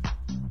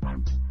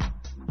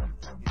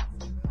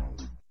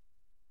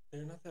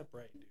 They're not that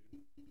bright, dude.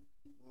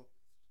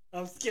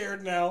 I'm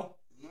scared now.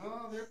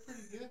 No, they're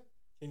pretty good.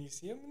 Can you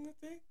see them in the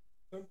thing?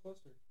 Come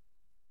closer.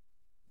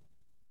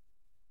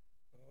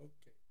 Okay.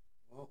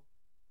 Well,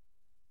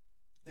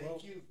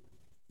 thank you,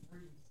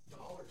 $3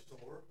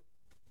 store.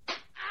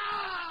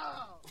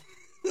 Ow!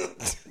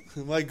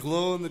 My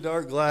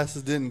glow-in-the-dark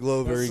glasses didn't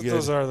glow very good.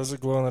 Those are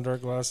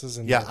glow-in-the-dark glasses.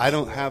 And yeah, I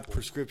don't have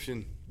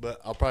prescription, but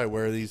I'll probably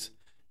wear these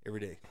every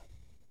day.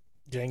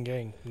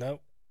 Gang.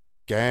 Nope.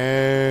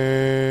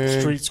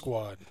 Gang. Street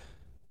Squad.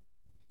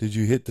 Did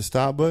you hit the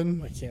stop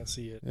button? I can't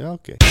see it. Yeah,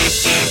 okay.